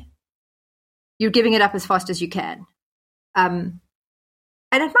enjoy, you're giving it up as fast as you can. And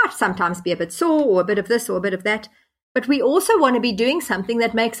it might sometimes be a bit sore or a bit of this or a bit of that. But we also want to be doing something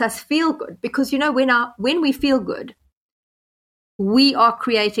that makes us feel good. Because, when we feel good, we are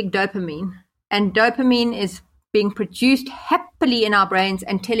creating dopamine. And dopamine is being produced happily in our brains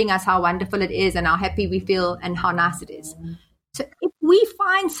and telling us how wonderful it is and how happy we feel and how nice it is. So if we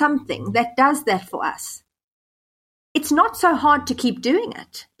find something that does that for us, it's not so hard to keep doing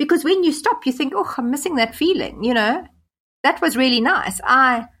it. Because when you stop, you think, oh, I'm missing that feeling, that was really nice.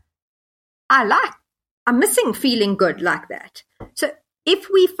 I'm missing feeling good like that. So if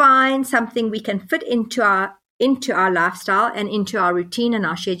we find something we can fit into our lifestyle and into our routine and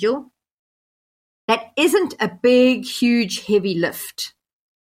our schedule, that isn't a big, huge, heavy lift.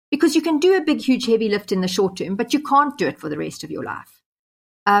 Because you can do a big, huge, heavy lift in the short term, but you can't do it for the rest of your life.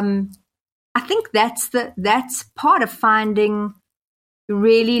 I think that's part of finding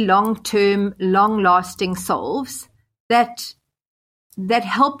really long-term, long-lasting solves that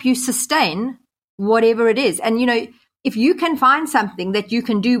help you sustain whatever it is. And, if you can find something that you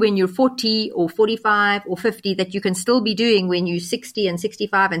can do when you're 40 or 45 or 50 that you can still be doing when you're 60 and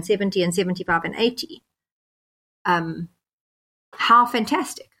 65 and 70 and 75 and 80, how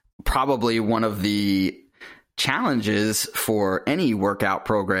fantastic. Probably one of the challenges for any workout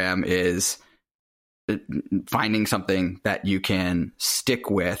program is finding something that you can stick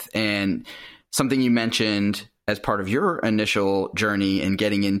with. And something you mentioned as part of your initial journey in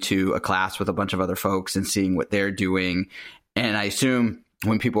getting into a class with a bunch of other folks and seeing what they're doing. And I assume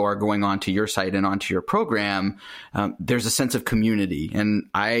when people are going onto your site and onto your program, there's a sense of community. And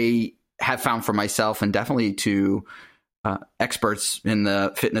I have found for myself, and definitely to experts in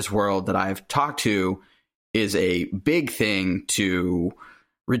the fitness world that I've talked to, is a big thing to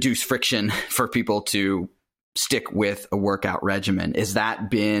reduce friction for people to stick with a workout regimen. Has that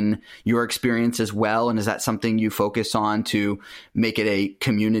been your experience as well? And is that something you focus on to make it a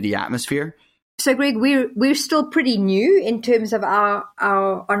community atmosphere? So, Greg, we're still pretty new in terms of our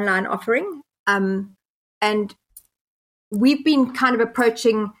online offering. And we've been kind of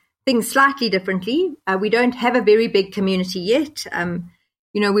approaching things slightly differently. We don't have a very big community yet.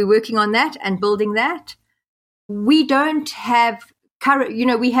 We're working on that and building that. We don't have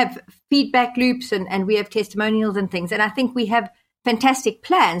we have feedback loops and we have testimonials and things. And I think we have fantastic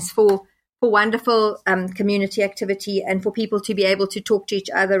plans for wonderful community activity and for people to be able to talk to each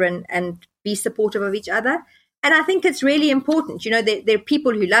other and be supportive of each other. And I think it's really important. There are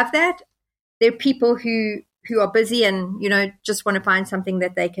people who love that. There are people who are busy and, just want to find something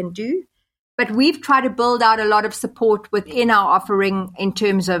that they can do. But we've tried to build out a lot of support within our offering in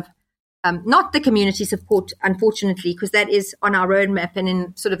terms of not the community support, unfortunately, because that is on our roadmap, and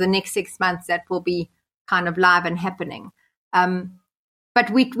in sort of the next 6 months that will be kind of live and happening.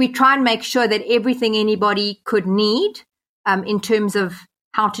 But we try and make sure that everything anybody could need in terms of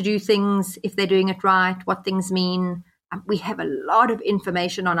how to do things, if they're doing it right, what things mean. We have a lot of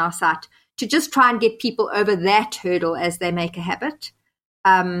information on our site to just try and get people over that hurdle as they make a habit.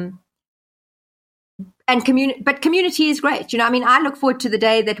 But community is great. I look forward to the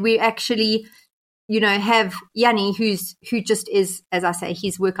day that we actually, have Yanni, who just is, as I say,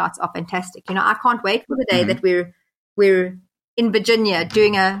 his workouts are fantastic. I can't wait for the day that we're in Virginia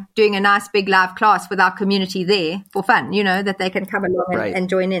doing a nice big live class with our community there for fun, that they can come along and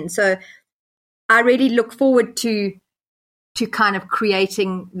join in. So I really look forward to kind of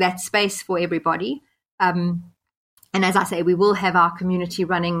creating that space for everybody. And as I say, we will have our community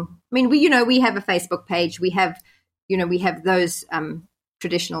running. We have a Facebook page. We have those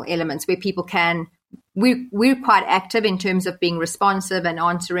traditional elements where people can. We're quite active in terms of being responsive and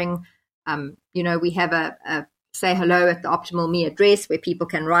answering. We have a say hello at the Optimal Me address where people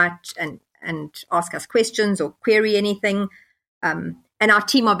can write and ask us questions or query anything. And our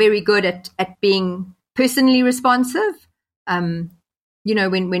team are very good at being personally responsive. When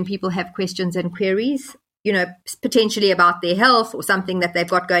people have questions and queries, potentially about their health or something that they've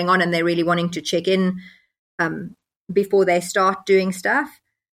got going on and they're really wanting to check in before they start doing stuff.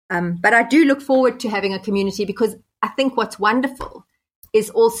 But I do look forward to having a community, because I think what's wonderful is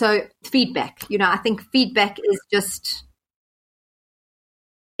also feedback. I think feedback is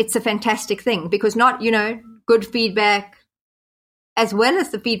it's a fantastic thing, because not, good feedback as well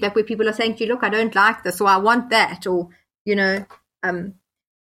as the feedback where people are saying to you, look, I don't like this, or I want that, or,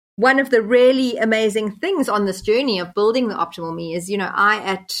 one of the really amazing things on this journey of building the Optimal Me is, I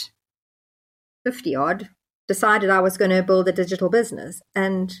at 50 odd decided I was going to build a digital business,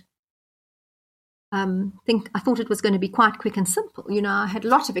 and I thought it was going to be quite quick and simple. I had a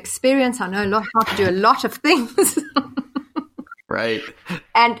lot of experience. I know how to do a lot of things. Right.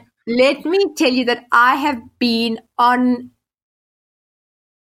 And let me tell you that I have been on,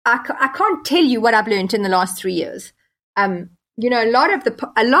 I can't tell you what I've learned in the last 3 years. A lot of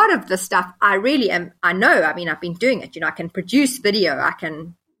the stuff I really am, I know, I've been doing it, I can produce video, I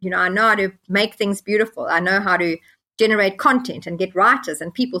can, I know how to make things beautiful. I know how to generate content and get writers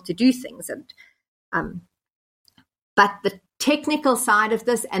and people to do things. But the technical side of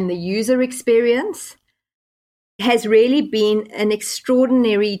this and the user experience has really been an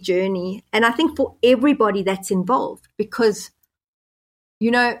extraordinary journey. And I think for everybody that's involved, because,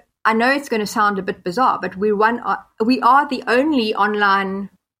 I know it's going to sound a bit bizarre, but we are the only online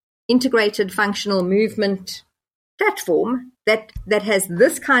integrated functional movement platform that has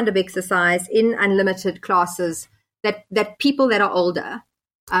this kind of exercise in unlimited classes that people that are older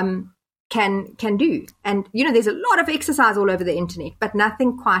can do. And, there's a lot of exercise all over the internet, but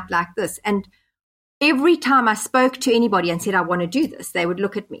nothing quite like this. And every time I spoke to anybody and said, I want to do this, they would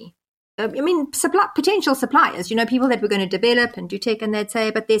look at me. Potential suppliers, people that were going to develop and do tech, and they'd say,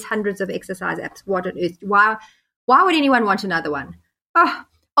 but there's hundreds of exercise apps. What on earth? Why would anyone want another one? Oh,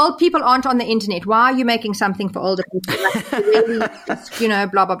 old people aren't on the internet. Why are you making something for older people? Really,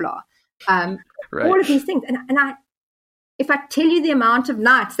 blah, blah, blah. Right. All of these things. And if I tell you the amount of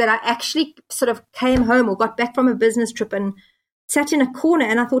nights that I actually sort of came home or got back from a business trip and sat in a corner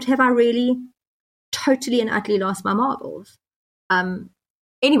and I thought, have I really totally and utterly lost my marbles?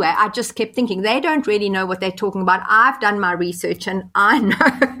 Anyway, I just kept thinking, they don't really know what they're talking about. I've done my research and I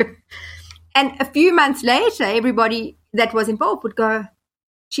know. And a few months later, everybody that was involved would go,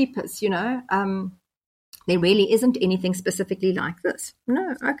 cheapers, there really isn't anything specifically like this.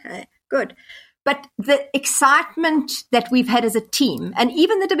 No, okay, good. But the excitement that we've had as a team, and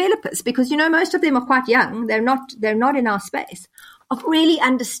even the developers, because, most of them are quite young, they're not in our space, of really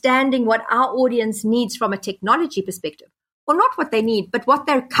understanding what our audience needs from a technology perspective. Well, not what they need, but what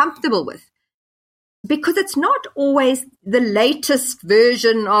they're comfortable with. Because it's not always the latest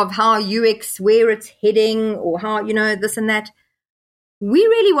version of how UX, where it's heading, or how, this and that. We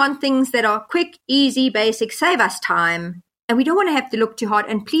really want things that are quick, easy, basic, save us time. And we don't want to have to look too hard.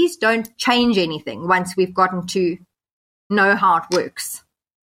 And please don't change anything once we've gotten to know how it works,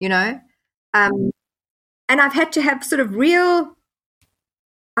 And I've had to have real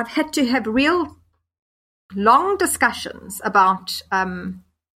long discussions about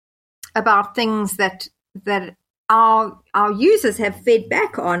things that our users have fed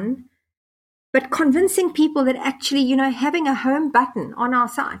back on, but convincing people that actually, having a home button on our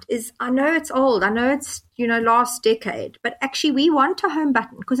site is, I know it's old, I know it's, last decade, but actually we want a home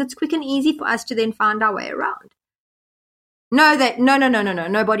button because it's quick and easy for us to then find our way around. No,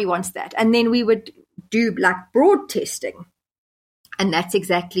 nobody wants that. And then we would do like broad testing, and that's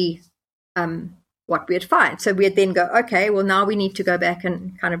exactly what we'd find. So we'd then go, okay, well, now we need to go back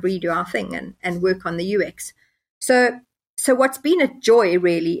and kind of redo our thing and work on the UX. So what's been a joy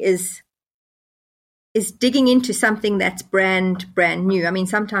really is digging into something that's brand new. I mean,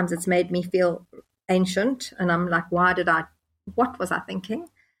 sometimes it's made me feel ancient and I'm like, what was I thinking?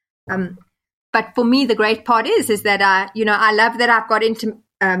 But for me, the great part is that I love that I've got into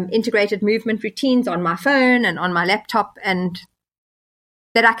integrated movement routines on my phone and on my laptop, and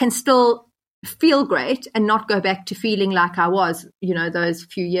that I can still feel great and not go back to feeling like I was, those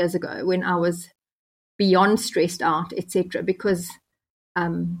few years ago when I was beyond stressed out, etc. Because,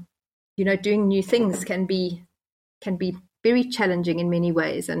 doing new things can be very challenging in many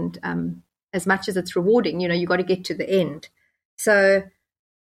ways. And as much as it's rewarding, you got to get to the end. So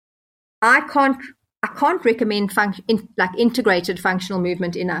I can't recommend integrated functional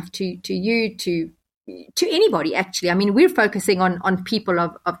movement enough to anybody, actually. I mean, we're focusing on people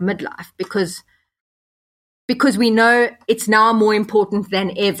of midlife because we know it's now more important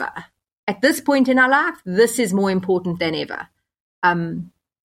than ever. At this point in our life, this is more important than ever.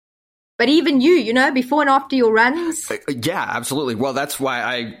 But even you, before and after your runs. Yeah, absolutely. Well, that's why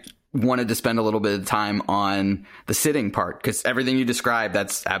I wanted to spend a little bit of time on the sitting part, because everything you described,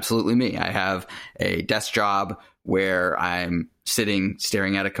 that's absolutely me. I have a desk job where I'm sitting,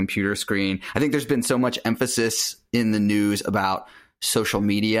 staring at a computer screen. I think there's been so much emphasis in the news about social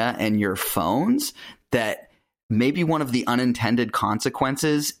media and your phones that maybe one of the unintended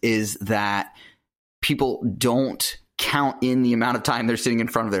consequences is that people don't count in the amount of time they're sitting in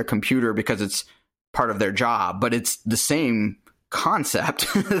front of their computer because it's part of their job. But it's the same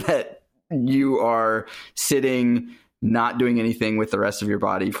concept that you are sitting, not doing anything with the rest of your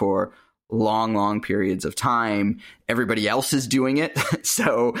body for long periods of time. Everybody else is doing it.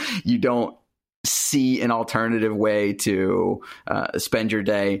 So you don't see an alternative way to spend your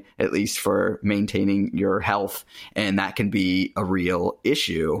day, at least for maintaining your health. And that can be a real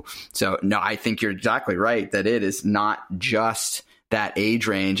issue. So no, I think you're exactly right that it is not just that age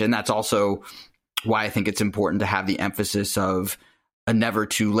range. And that's also why I think it's important to have the emphasis of a never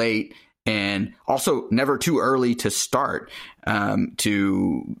too late and also never too early to start,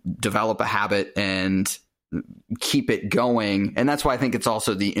 to develop a habit and keep it going. And that's why I think it's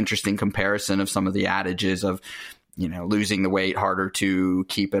also the interesting comparison of some of the adages of, losing the weight, harder to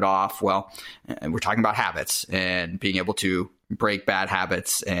keep it off. Well, we're talking about habits and being able to break bad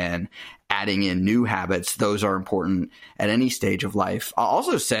habits and adding in new habits. Those are important at any stage of life. I'll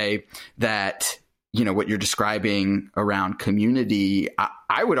also say that, what you're describing around community,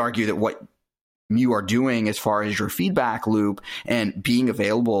 I would argue that what you are doing as far as your feedback loop and being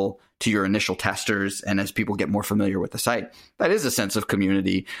available to your initial testers and as people get more familiar with the site, that is a sense of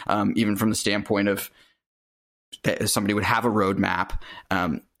community, even from the standpoint of that somebody would have a roadmap.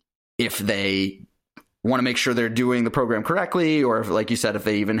 If they want to make sure they're doing the program correctly, or if, like you said, if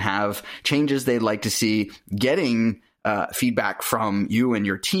they even have changes they'd like to see, getting feedback from you and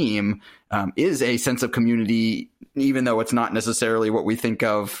your team is a sense of community, even though it's not necessarily what we think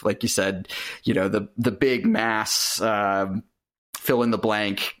of, like you said, the big mass fill in the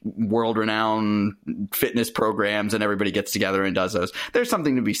blank world renowned fitness programs and everybody gets together and does those. There's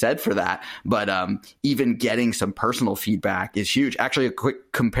something to be said for that. But even getting some personal feedback is huge. Actually, a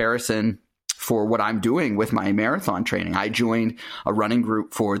quick comparison for what I'm doing with my marathon training. I joined a running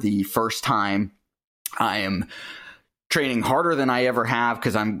group for the first time. I am training harder than I ever have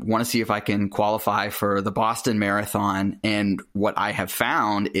because I want to see if I can qualify for the Boston Marathon. And what I have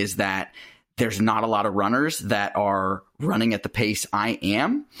found is that there's not a lot of runners that are running at the pace I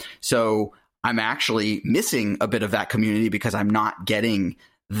am. So I'm actually missing a bit of that community because I'm not getting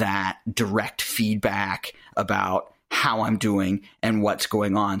that direct feedback about how I'm doing and what's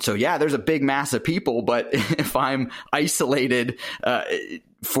going on. So yeah, there's a big mass of people, but if I'm isolated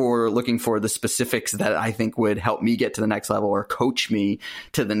for looking for the specifics that I think would help me get to the next level or coach me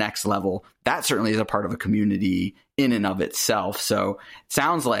to the next level, that certainly is a part of a community in and of itself. So it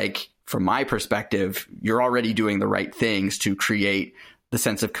sounds like, from my perspective, you're already doing the right things to create the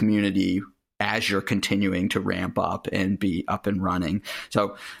sense of community as you're continuing to ramp up and be up and running.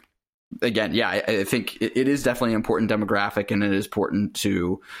 So again, yeah, I think it is definitely an important demographic, and it is important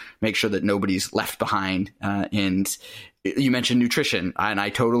to make sure that nobody's left behind. And you mentioned nutrition, and I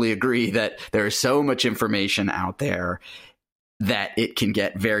totally agree that there is so much information out there that it can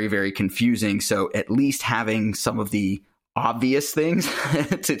get very, very confusing. So at least having some of the obvious things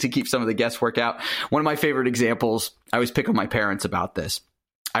to keep some of the guesswork out. One of my favorite examples, I always pick on my parents about this.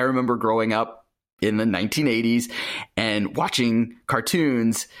 I remember growing up in the 1980s and watching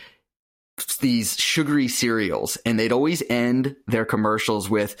cartoons, these sugary cereals, and they'd always end their commercials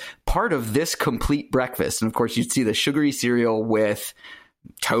with part of this complete breakfast. And of course, you'd see the sugary cereal with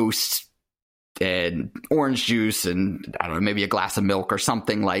toast and orange juice and I don't know, maybe a glass of milk or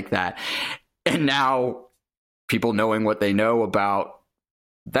something like that. And now people knowing what they know about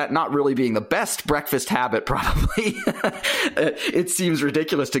that not really being the best breakfast habit, probably, it seems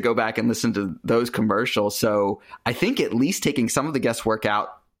ridiculous to go back and listen to those commercials. So I think at least taking some of the guesswork out,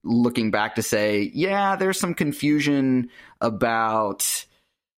 looking back to say, yeah, there's some confusion about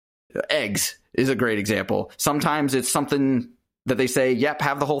eggs is a great example. Sometimes it's something that they say, yep,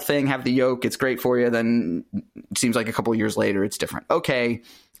 have the whole thing, have the yolk, it's great for you. Then it seems like a couple of years later, it's different. Okay,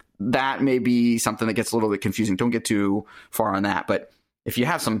 that may be something that gets a little bit confusing. Don't get too far on that. But if you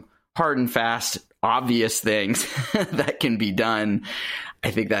have some hard and fast, obvious things that can be done,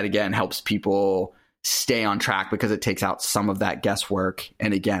 I think that, again, helps people stay on track because it takes out some of that guesswork.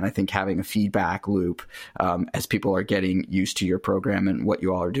 And again, I think having a feedback loop as people are getting used to your program and what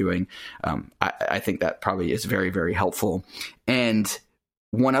you all are doing, I think that probably is very, very helpful. And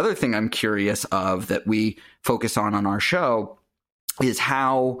one other thing I'm curious of that we focus on our show is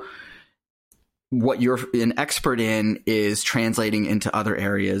how what you're an expert in is translating into other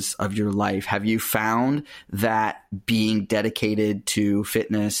areas of your life. Have you found that being dedicated to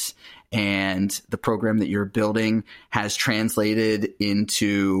fitness and the program that you're building has translated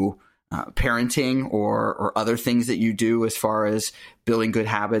into parenting or other things that you do as far as building good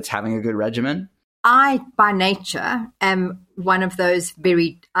habits, having a good regimen? I, by nature, am one of those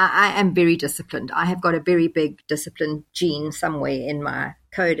I am very disciplined. I have got a very big discipline gene somewhere in my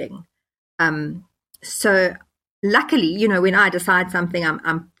coding. So luckily, when I decide something,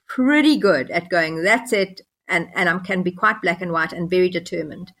 I'm pretty good at going, that's it. And I can be quite black and white and very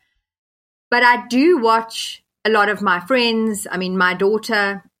determined. But I do watch a lot of my friends. I mean, my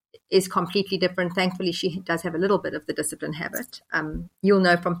daughter is completely different. Thankfully, she does have a little bit of the discipline habit. You'll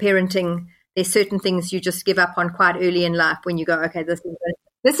know from parenting, there's certain things you just give up on quite early in life when you go, okay, this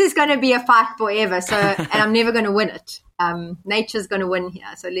is going to be a fight forever. So, and I'm never going to win it. Nature's going to win here.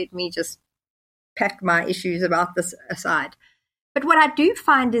 So let me just pack my issues about this aside. But what I do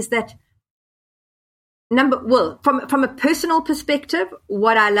find is that from a personal perspective,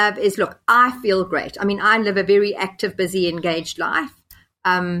 what I love is, look, I feel great. I mean, I live a very active, busy, engaged life,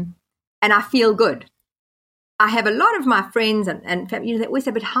 and I feel good. I have a lot of my friends and family, they always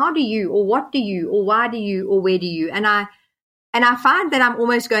say, but how do you, or what do you, or why do you, or where do you? And I find that I'm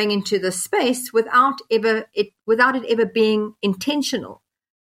almost going into this space without it ever being intentional,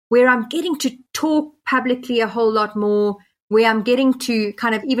 where I'm getting to talk publicly a whole lot more, where I'm getting to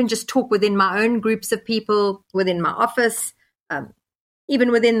kind of even just talk within my own groups of people, within my office,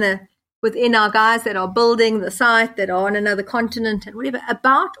 even within our guys that are building the site, that are on another continent and whatever,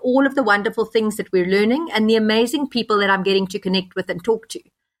 about all of the wonderful things that we're learning and the amazing people that I'm getting to connect with and talk to.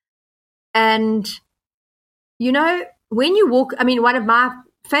 And, when you walk, I mean, one of my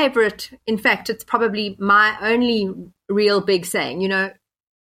favorite, in fact, it's probably my only real big saying,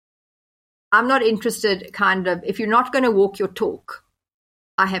 I'm not interested if you're not going to walk your talk,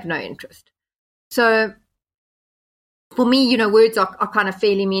 I have no interest. So for me, words are kind of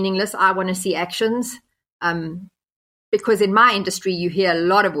fairly meaningless. I want to see actions. Because in my industry, you hear a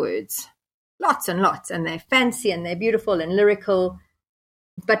lot of words, lots and lots, and they're fancy and they're beautiful and lyrical,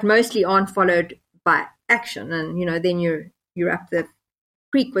 but mostly aren't followed by action. And, then you're up the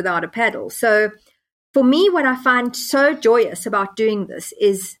creek without a paddle. So for me, what I find so joyous about doing this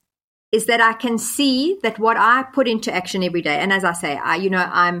is that I can see that what I put into action every day. And as I say,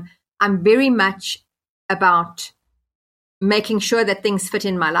 I'm very much about making sure that things fit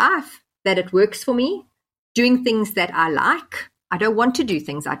in my life, that it works for me, doing things that I like. I don't want to do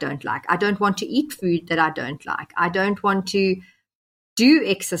things I don't like. I don't want to eat food that I don't like. I don't want to do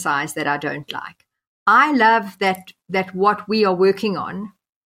exercise that I don't like. I love that what we are working on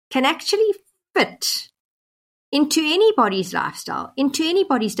can actually fit into anybody's lifestyle, into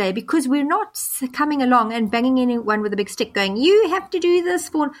anybody's day, because we're not coming along and banging anyone with a big stick going, you have to do this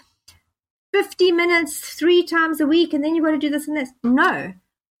for 50 minutes 3 times a week, and then you've got to do this and this. No.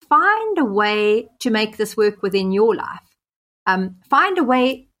 Find a way to make this work within your life. Find a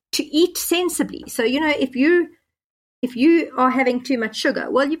way to eat sensibly. So, if you are having too much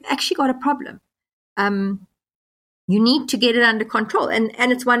sugar, well, you've actually got a problem. You need to get it under control. And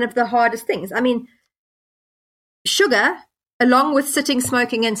it's one of the hardest things. I mean, sugar, along with sitting,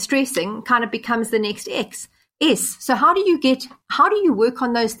 smoking, and stressing, kind of becomes the next S. So how do you work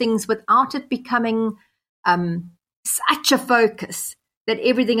on those things without it becoming such a focus that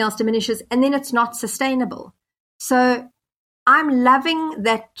everything else diminishes, and then it's not sustainable? So I'm loving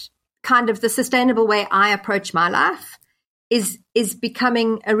that kind of the sustainable way I approach my life is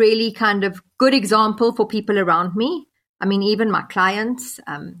becoming a really kind of good example for people around me. I mean, even my clients,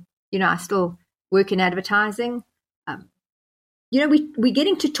 I still work in advertising. We're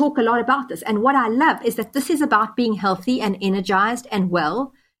getting to talk a lot about this. And what I love is that this is about being healthy and energized and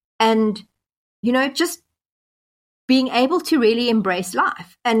well, and, just being able to really embrace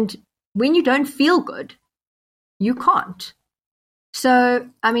life. And when you don't feel good, you can't. So,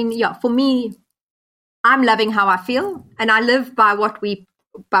 I mean, for me, I'm loving how I feel, and I live by what we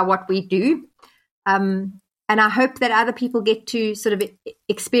do. And I hope that other people get to sort of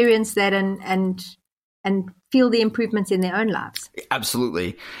experience that and feel the improvements in their own lives.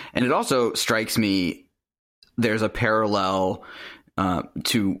 Absolutely. And it also strikes me there's a parallel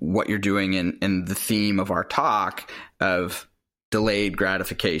to what you're doing in the theme of our talk of delayed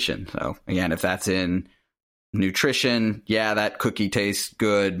gratification. So again, if that's in nutrition, that cookie tastes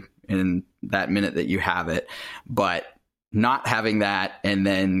good in that minute that you have it, but not having that and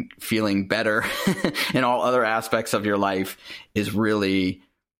then feeling better in all other aspects of your life is really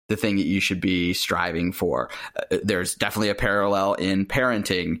the thing that you should be striving for. There's definitely a parallel in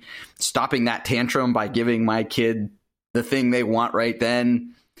parenting. Stopping that tantrum by giving my kid the thing they want right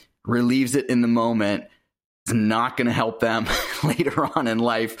then relieves it in the moment. It's not going to help them later on in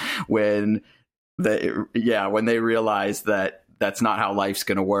life when they realize that that's not how life's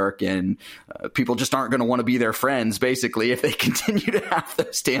going to work, and people just aren't going to want to be their friends, basically, if they continue to have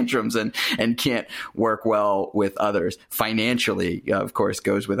those tantrums and can't work well with others. Financially, of course,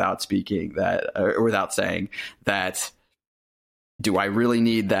 goes without saying that. Do I really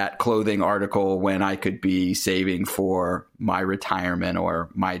need that clothing article when I could be saving for my retirement or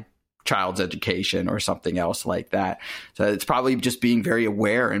my child's education or something else like that? So it's probably just being very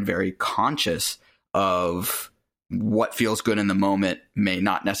aware and very conscious of what feels good in the moment may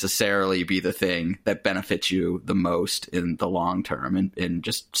not necessarily be the thing that benefits you the most in the long term, and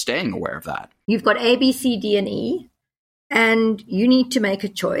just staying aware of that. You've got A, B, C, D, and E, and you need to make a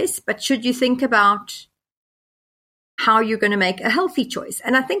choice, but should you think about how you're going to make a healthy choice?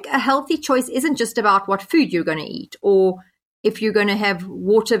 And I think a healthy choice isn't just about what food you're going to eat, or if you're going to have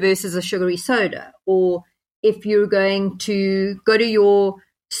water versus a sugary soda, or if you're going to go to your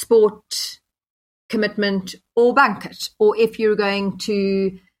sport commitment or bunk it, or if you're going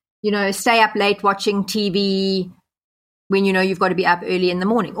to, stay up late watching TV when you've got to be up early in the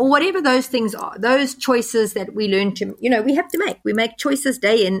morning, or whatever those things are. Those choices that we learn to, we have to make. We make choices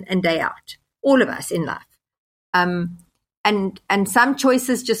day in and day out, all of us in life. And some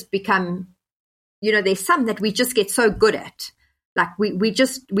choices just become, there's some that we just get so good at. Like we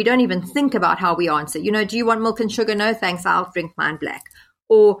don't even think about how we answer. Do you want milk and sugar? No, thanks. I'll drink mine black.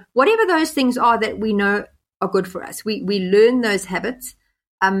 Or whatever those things are that we know are good for us. We learn those habits.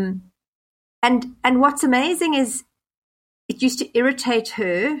 And what's amazing is it used to irritate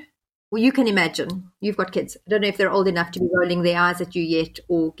her. Well, you can imagine. You've got kids. I don't know if they're old enough to be rolling their eyes at you yet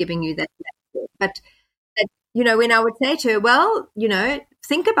or giving you that. But, when I would say to her, well,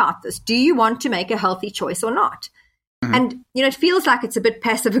 think about this. Do you want to make a healthy choice or not? Mm-hmm. And, it feels like it's a bit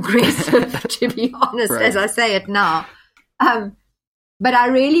passive aggressive, to be honest, right, as I say it now. But I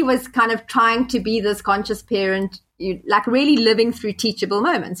really was kind of trying to be this conscious parent, like really living through teachable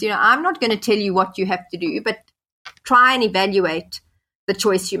moments. I'm not going to tell you what you have to do, but try and evaluate the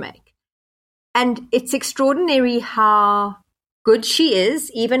choice you make. And it's extraordinary how good she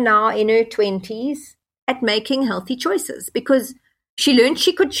is, even now in her 20s, at making healthy choices, because she learned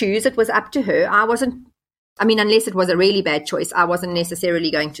she could choose. It was up to her. Unless it was a really bad choice, I wasn't necessarily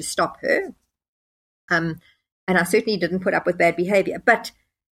going to stop her. And I certainly didn't put up with bad behavior. But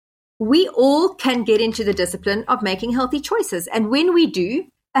we all can get into the discipline of making healthy choices. And when we do,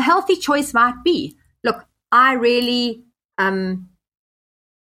 a healthy choice might be, look, I really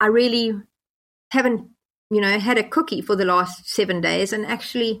haven't, had a cookie for the last 7 days. And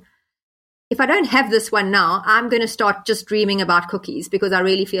actually, if I don't have this one now, I'm going to start just dreaming about cookies because I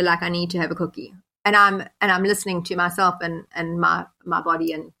really feel like I need to have a cookie. And I'm listening to myself and my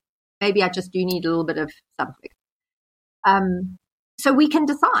body, and maybe I just do need a little bit of something. So we can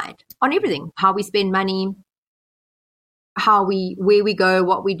decide on everything: how we spend money, where we go,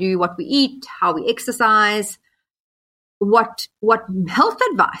 what we do, what we eat, how we exercise, what health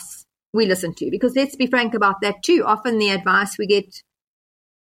advice we listen to. Because let's be frank about that too. Often the advice we get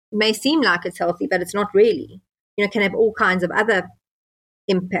may seem like it's healthy, but it's not really. Can have all kinds of other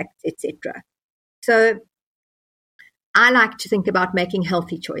impacts, etc. So I like to think about making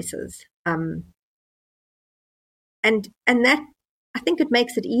healthy choices. And that, I think it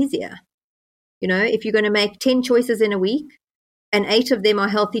makes it easier. If you're going to make 10 choices in a week and 8 of them are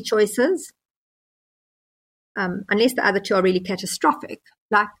healthy choices, unless the other 2 are really catastrophic,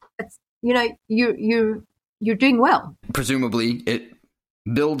 like it's, you're doing well. Presumably it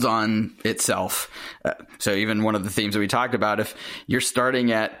builds on itself. So even one of the themes that we talked about, if you're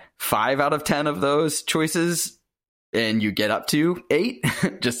starting at 5 out of 10 of those choices and you get up to 8,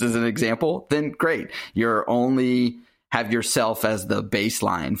 just as an example, then great. You're only have yourself as the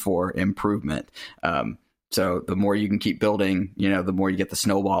baseline for improvement. So the more you can keep building, the more you get the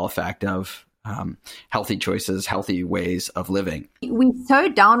snowball effect of healthy choices, healthy ways of living. We're so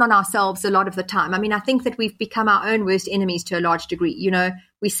down on ourselves a lot of the time. I think that we've become our own worst enemies to a large degree.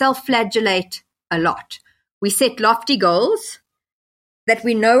 We self-flagellate a lot. We set lofty goals that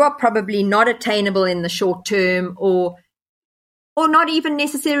we know are probably not attainable in the short term, or not even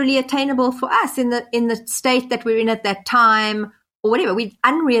necessarily attainable for us in the state that we're in at that time, or whatever. We're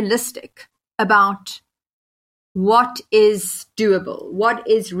unrealistic about what is doable, what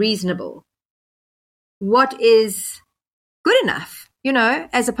is reasonable, what is good enough,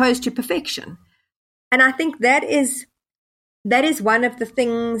 as opposed to perfection. And I think that is one of the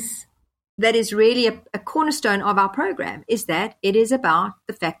things that is really a cornerstone of our program, is that it is about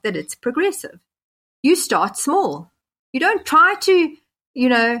the fact that it's progressive. You start small. You don't try to,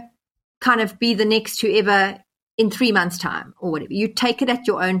 kind of be the next whoever in 3 months' time or whatever. You take it at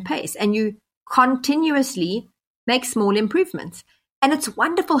your own pace and you continuously make small improvements. And it's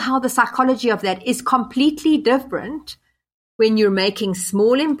wonderful how the psychology of that is completely different when you're making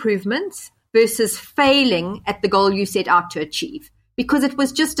small improvements versus failing at the goal you set out to achieve, because it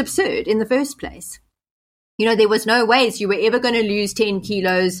was just absurd in the first place. There was no ways you were ever going to lose 10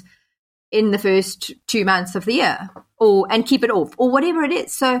 kilos in the first 2 months of the year, and keep it off, or whatever it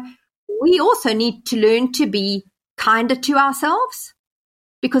is. So we also need to learn to be kinder to ourselves,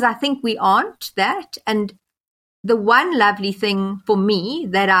 because I think we aren't that. And the one lovely thing for me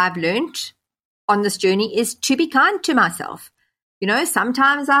that I've learned on this journey is to be kind to myself.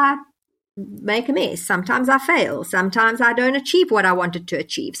 Sometimes I make a mess. Sometimes I fail. Sometimes I don't achieve what I wanted to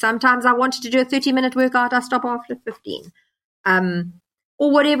achieve. Sometimes I wanted to do a 30-minute workout. I stop after 15,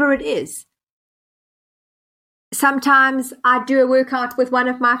 or whatever it is. Sometimes I do a workout with one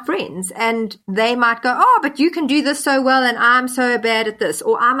of my friends and they might go, oh, but you can do this so well and I'm so bad at this.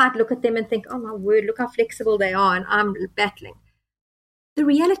 Or I might look at them and think, oh my word, look how flexible they are and I'm battling. The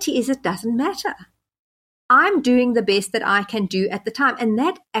reality is it doesn't matter. I'm doing the best that I can do at the time, and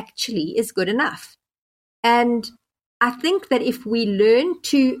that actually is good enough. And I think that if we learn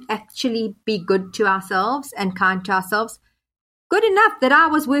to actually be good to ourselves and kind to ourselves, good enough that I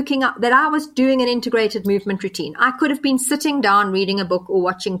was working out, that I was doing an integrated movement routine. I could have been sitting down reading a book or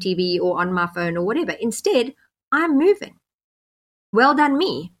watching TV or on my phone or whatever. Instead, I'm moving. Well done,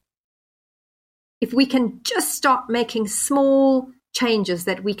 me. If we can just start making small changes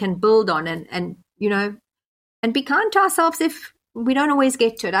that we can build on and be kind to ourselves if we don't always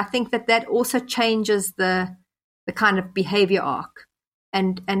get to it, I think that also changes the kind of behavior arc,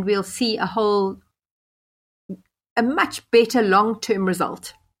 and we'll see a much better long-term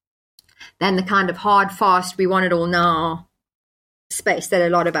result than the kind of hard, fast, we want it all now space that a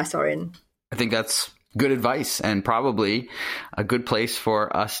lot of us are in. I think that's Good advice, and probably a good place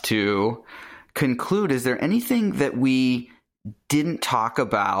for us to conclude. Is there anything that we didn't talk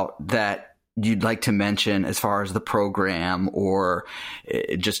about that you'd like to mention as far as the program or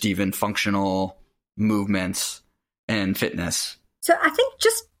just even functional movements and fitness? So I think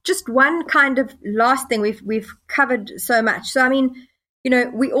just one kind of last thing, we've covered so much. So, I mean,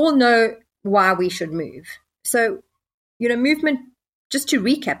 we all know why we should move. So, movement, just to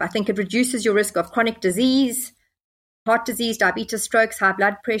recap, I think it reduces your risk of chronic disease, heart disease, diabetes, strokes, high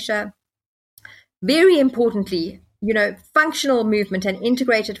blood pressure. Very importantly, functional movement and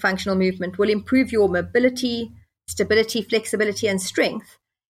integrated functional movement will improve your mobility, stability, flexibility, and strength.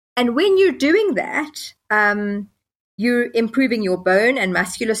 And when you're doing that, you're improving your bone and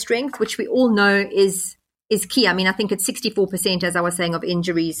muscular strength, which we all know is key. I mean, I think it's 64%, as I was saying, of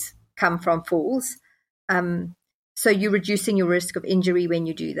injuries come from falls. So you're reducing your risk of injury when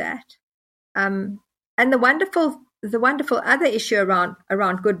you do that. And the wonderful other issue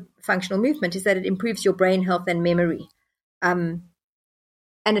around good functional movement is that it improves your brain health and memory. And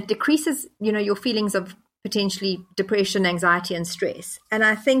it decreases, your feelings of potentially depression, anxiety, and stress. And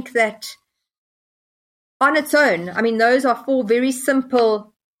I think that on its own, I mean, those are 4 very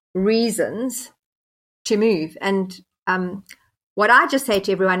simple reasons to move. And what I just say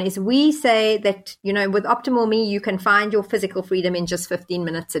to everyone is we say that, with Optimal Me, you can find your physical freedom in just 15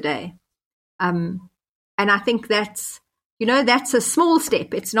 minutes a day. And I think that's a small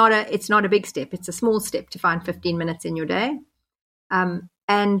step. It's not a big step. It's a small step to find 15 minutes in your day. And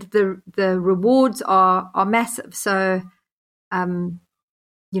the rewards are massive. So, go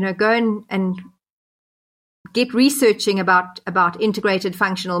and get researching about integrated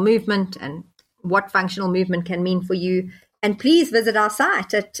functional movement and what functional movement can mean for you. And please visit our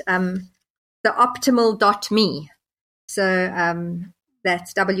site at theoptimal.me. So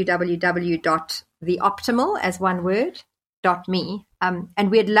that's www.theoptimal, as one word, .me. And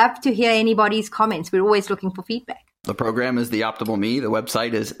we'd love to hear anybody's comments. We're always looking for feedback. The program is The Optimal Me. The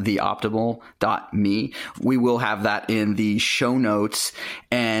website is theoptimal.me. We will have that in the show notes.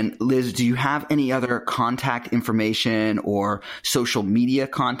 And Liz, do you have any other contact information or social media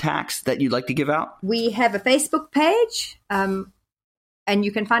contacts that you'd like to give out? We have a Facebook page, and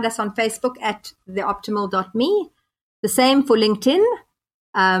you can find us on Facebook at theoptimal.me. The same for LinkedIn.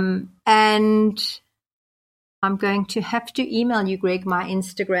 And I'm going to have to email you, Greg, my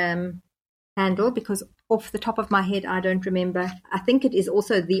Instagram handle, because off the top of my head, I don't remember. I think it is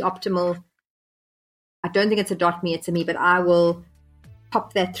also The Optimal. I don't think it's a .me, it's a me, but I will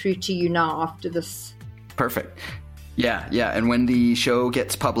pop that through to you now after this. Perfect. Yeah. And when the show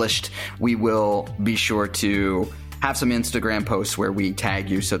gets published, we will be sure to have some Instagram posts where we tag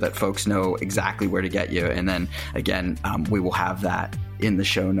you so that folks know exactly where to get you. And then again, we will have that in the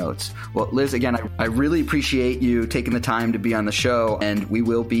show notes. Well, Liz, again, I really appreciate you taking the time to be on the show, and we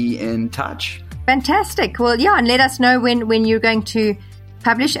will be in touch. Fantastic. Well, yeah, and let us know when you're going to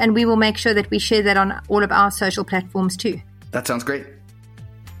publish, and we will make sure that we share that on all of our social platforms too. That sounds great.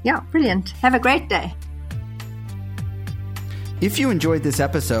 Yeah, brilliant. Have a great day. If you enjoyed this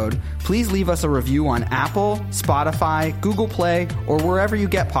episode, please leave us a review on Apple, Spotify, Google Play, or wherever you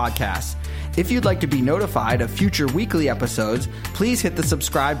get podcasts. If you'd like to be notified of future weekly episodes, please hit the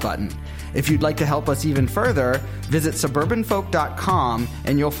subscribe button. If you'd like to help us even further, visit suburbanfolk.com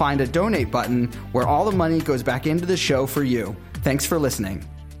and you'll find a donate button where all the money goes back into the show for you. Thanks for listening.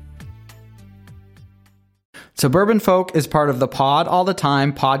 Suburban Folk is part of the Pod All the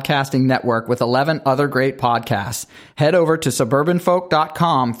Time podcasting network with 11 other great podcasts. Head over to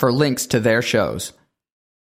suburbanfolk.com for links to their shows.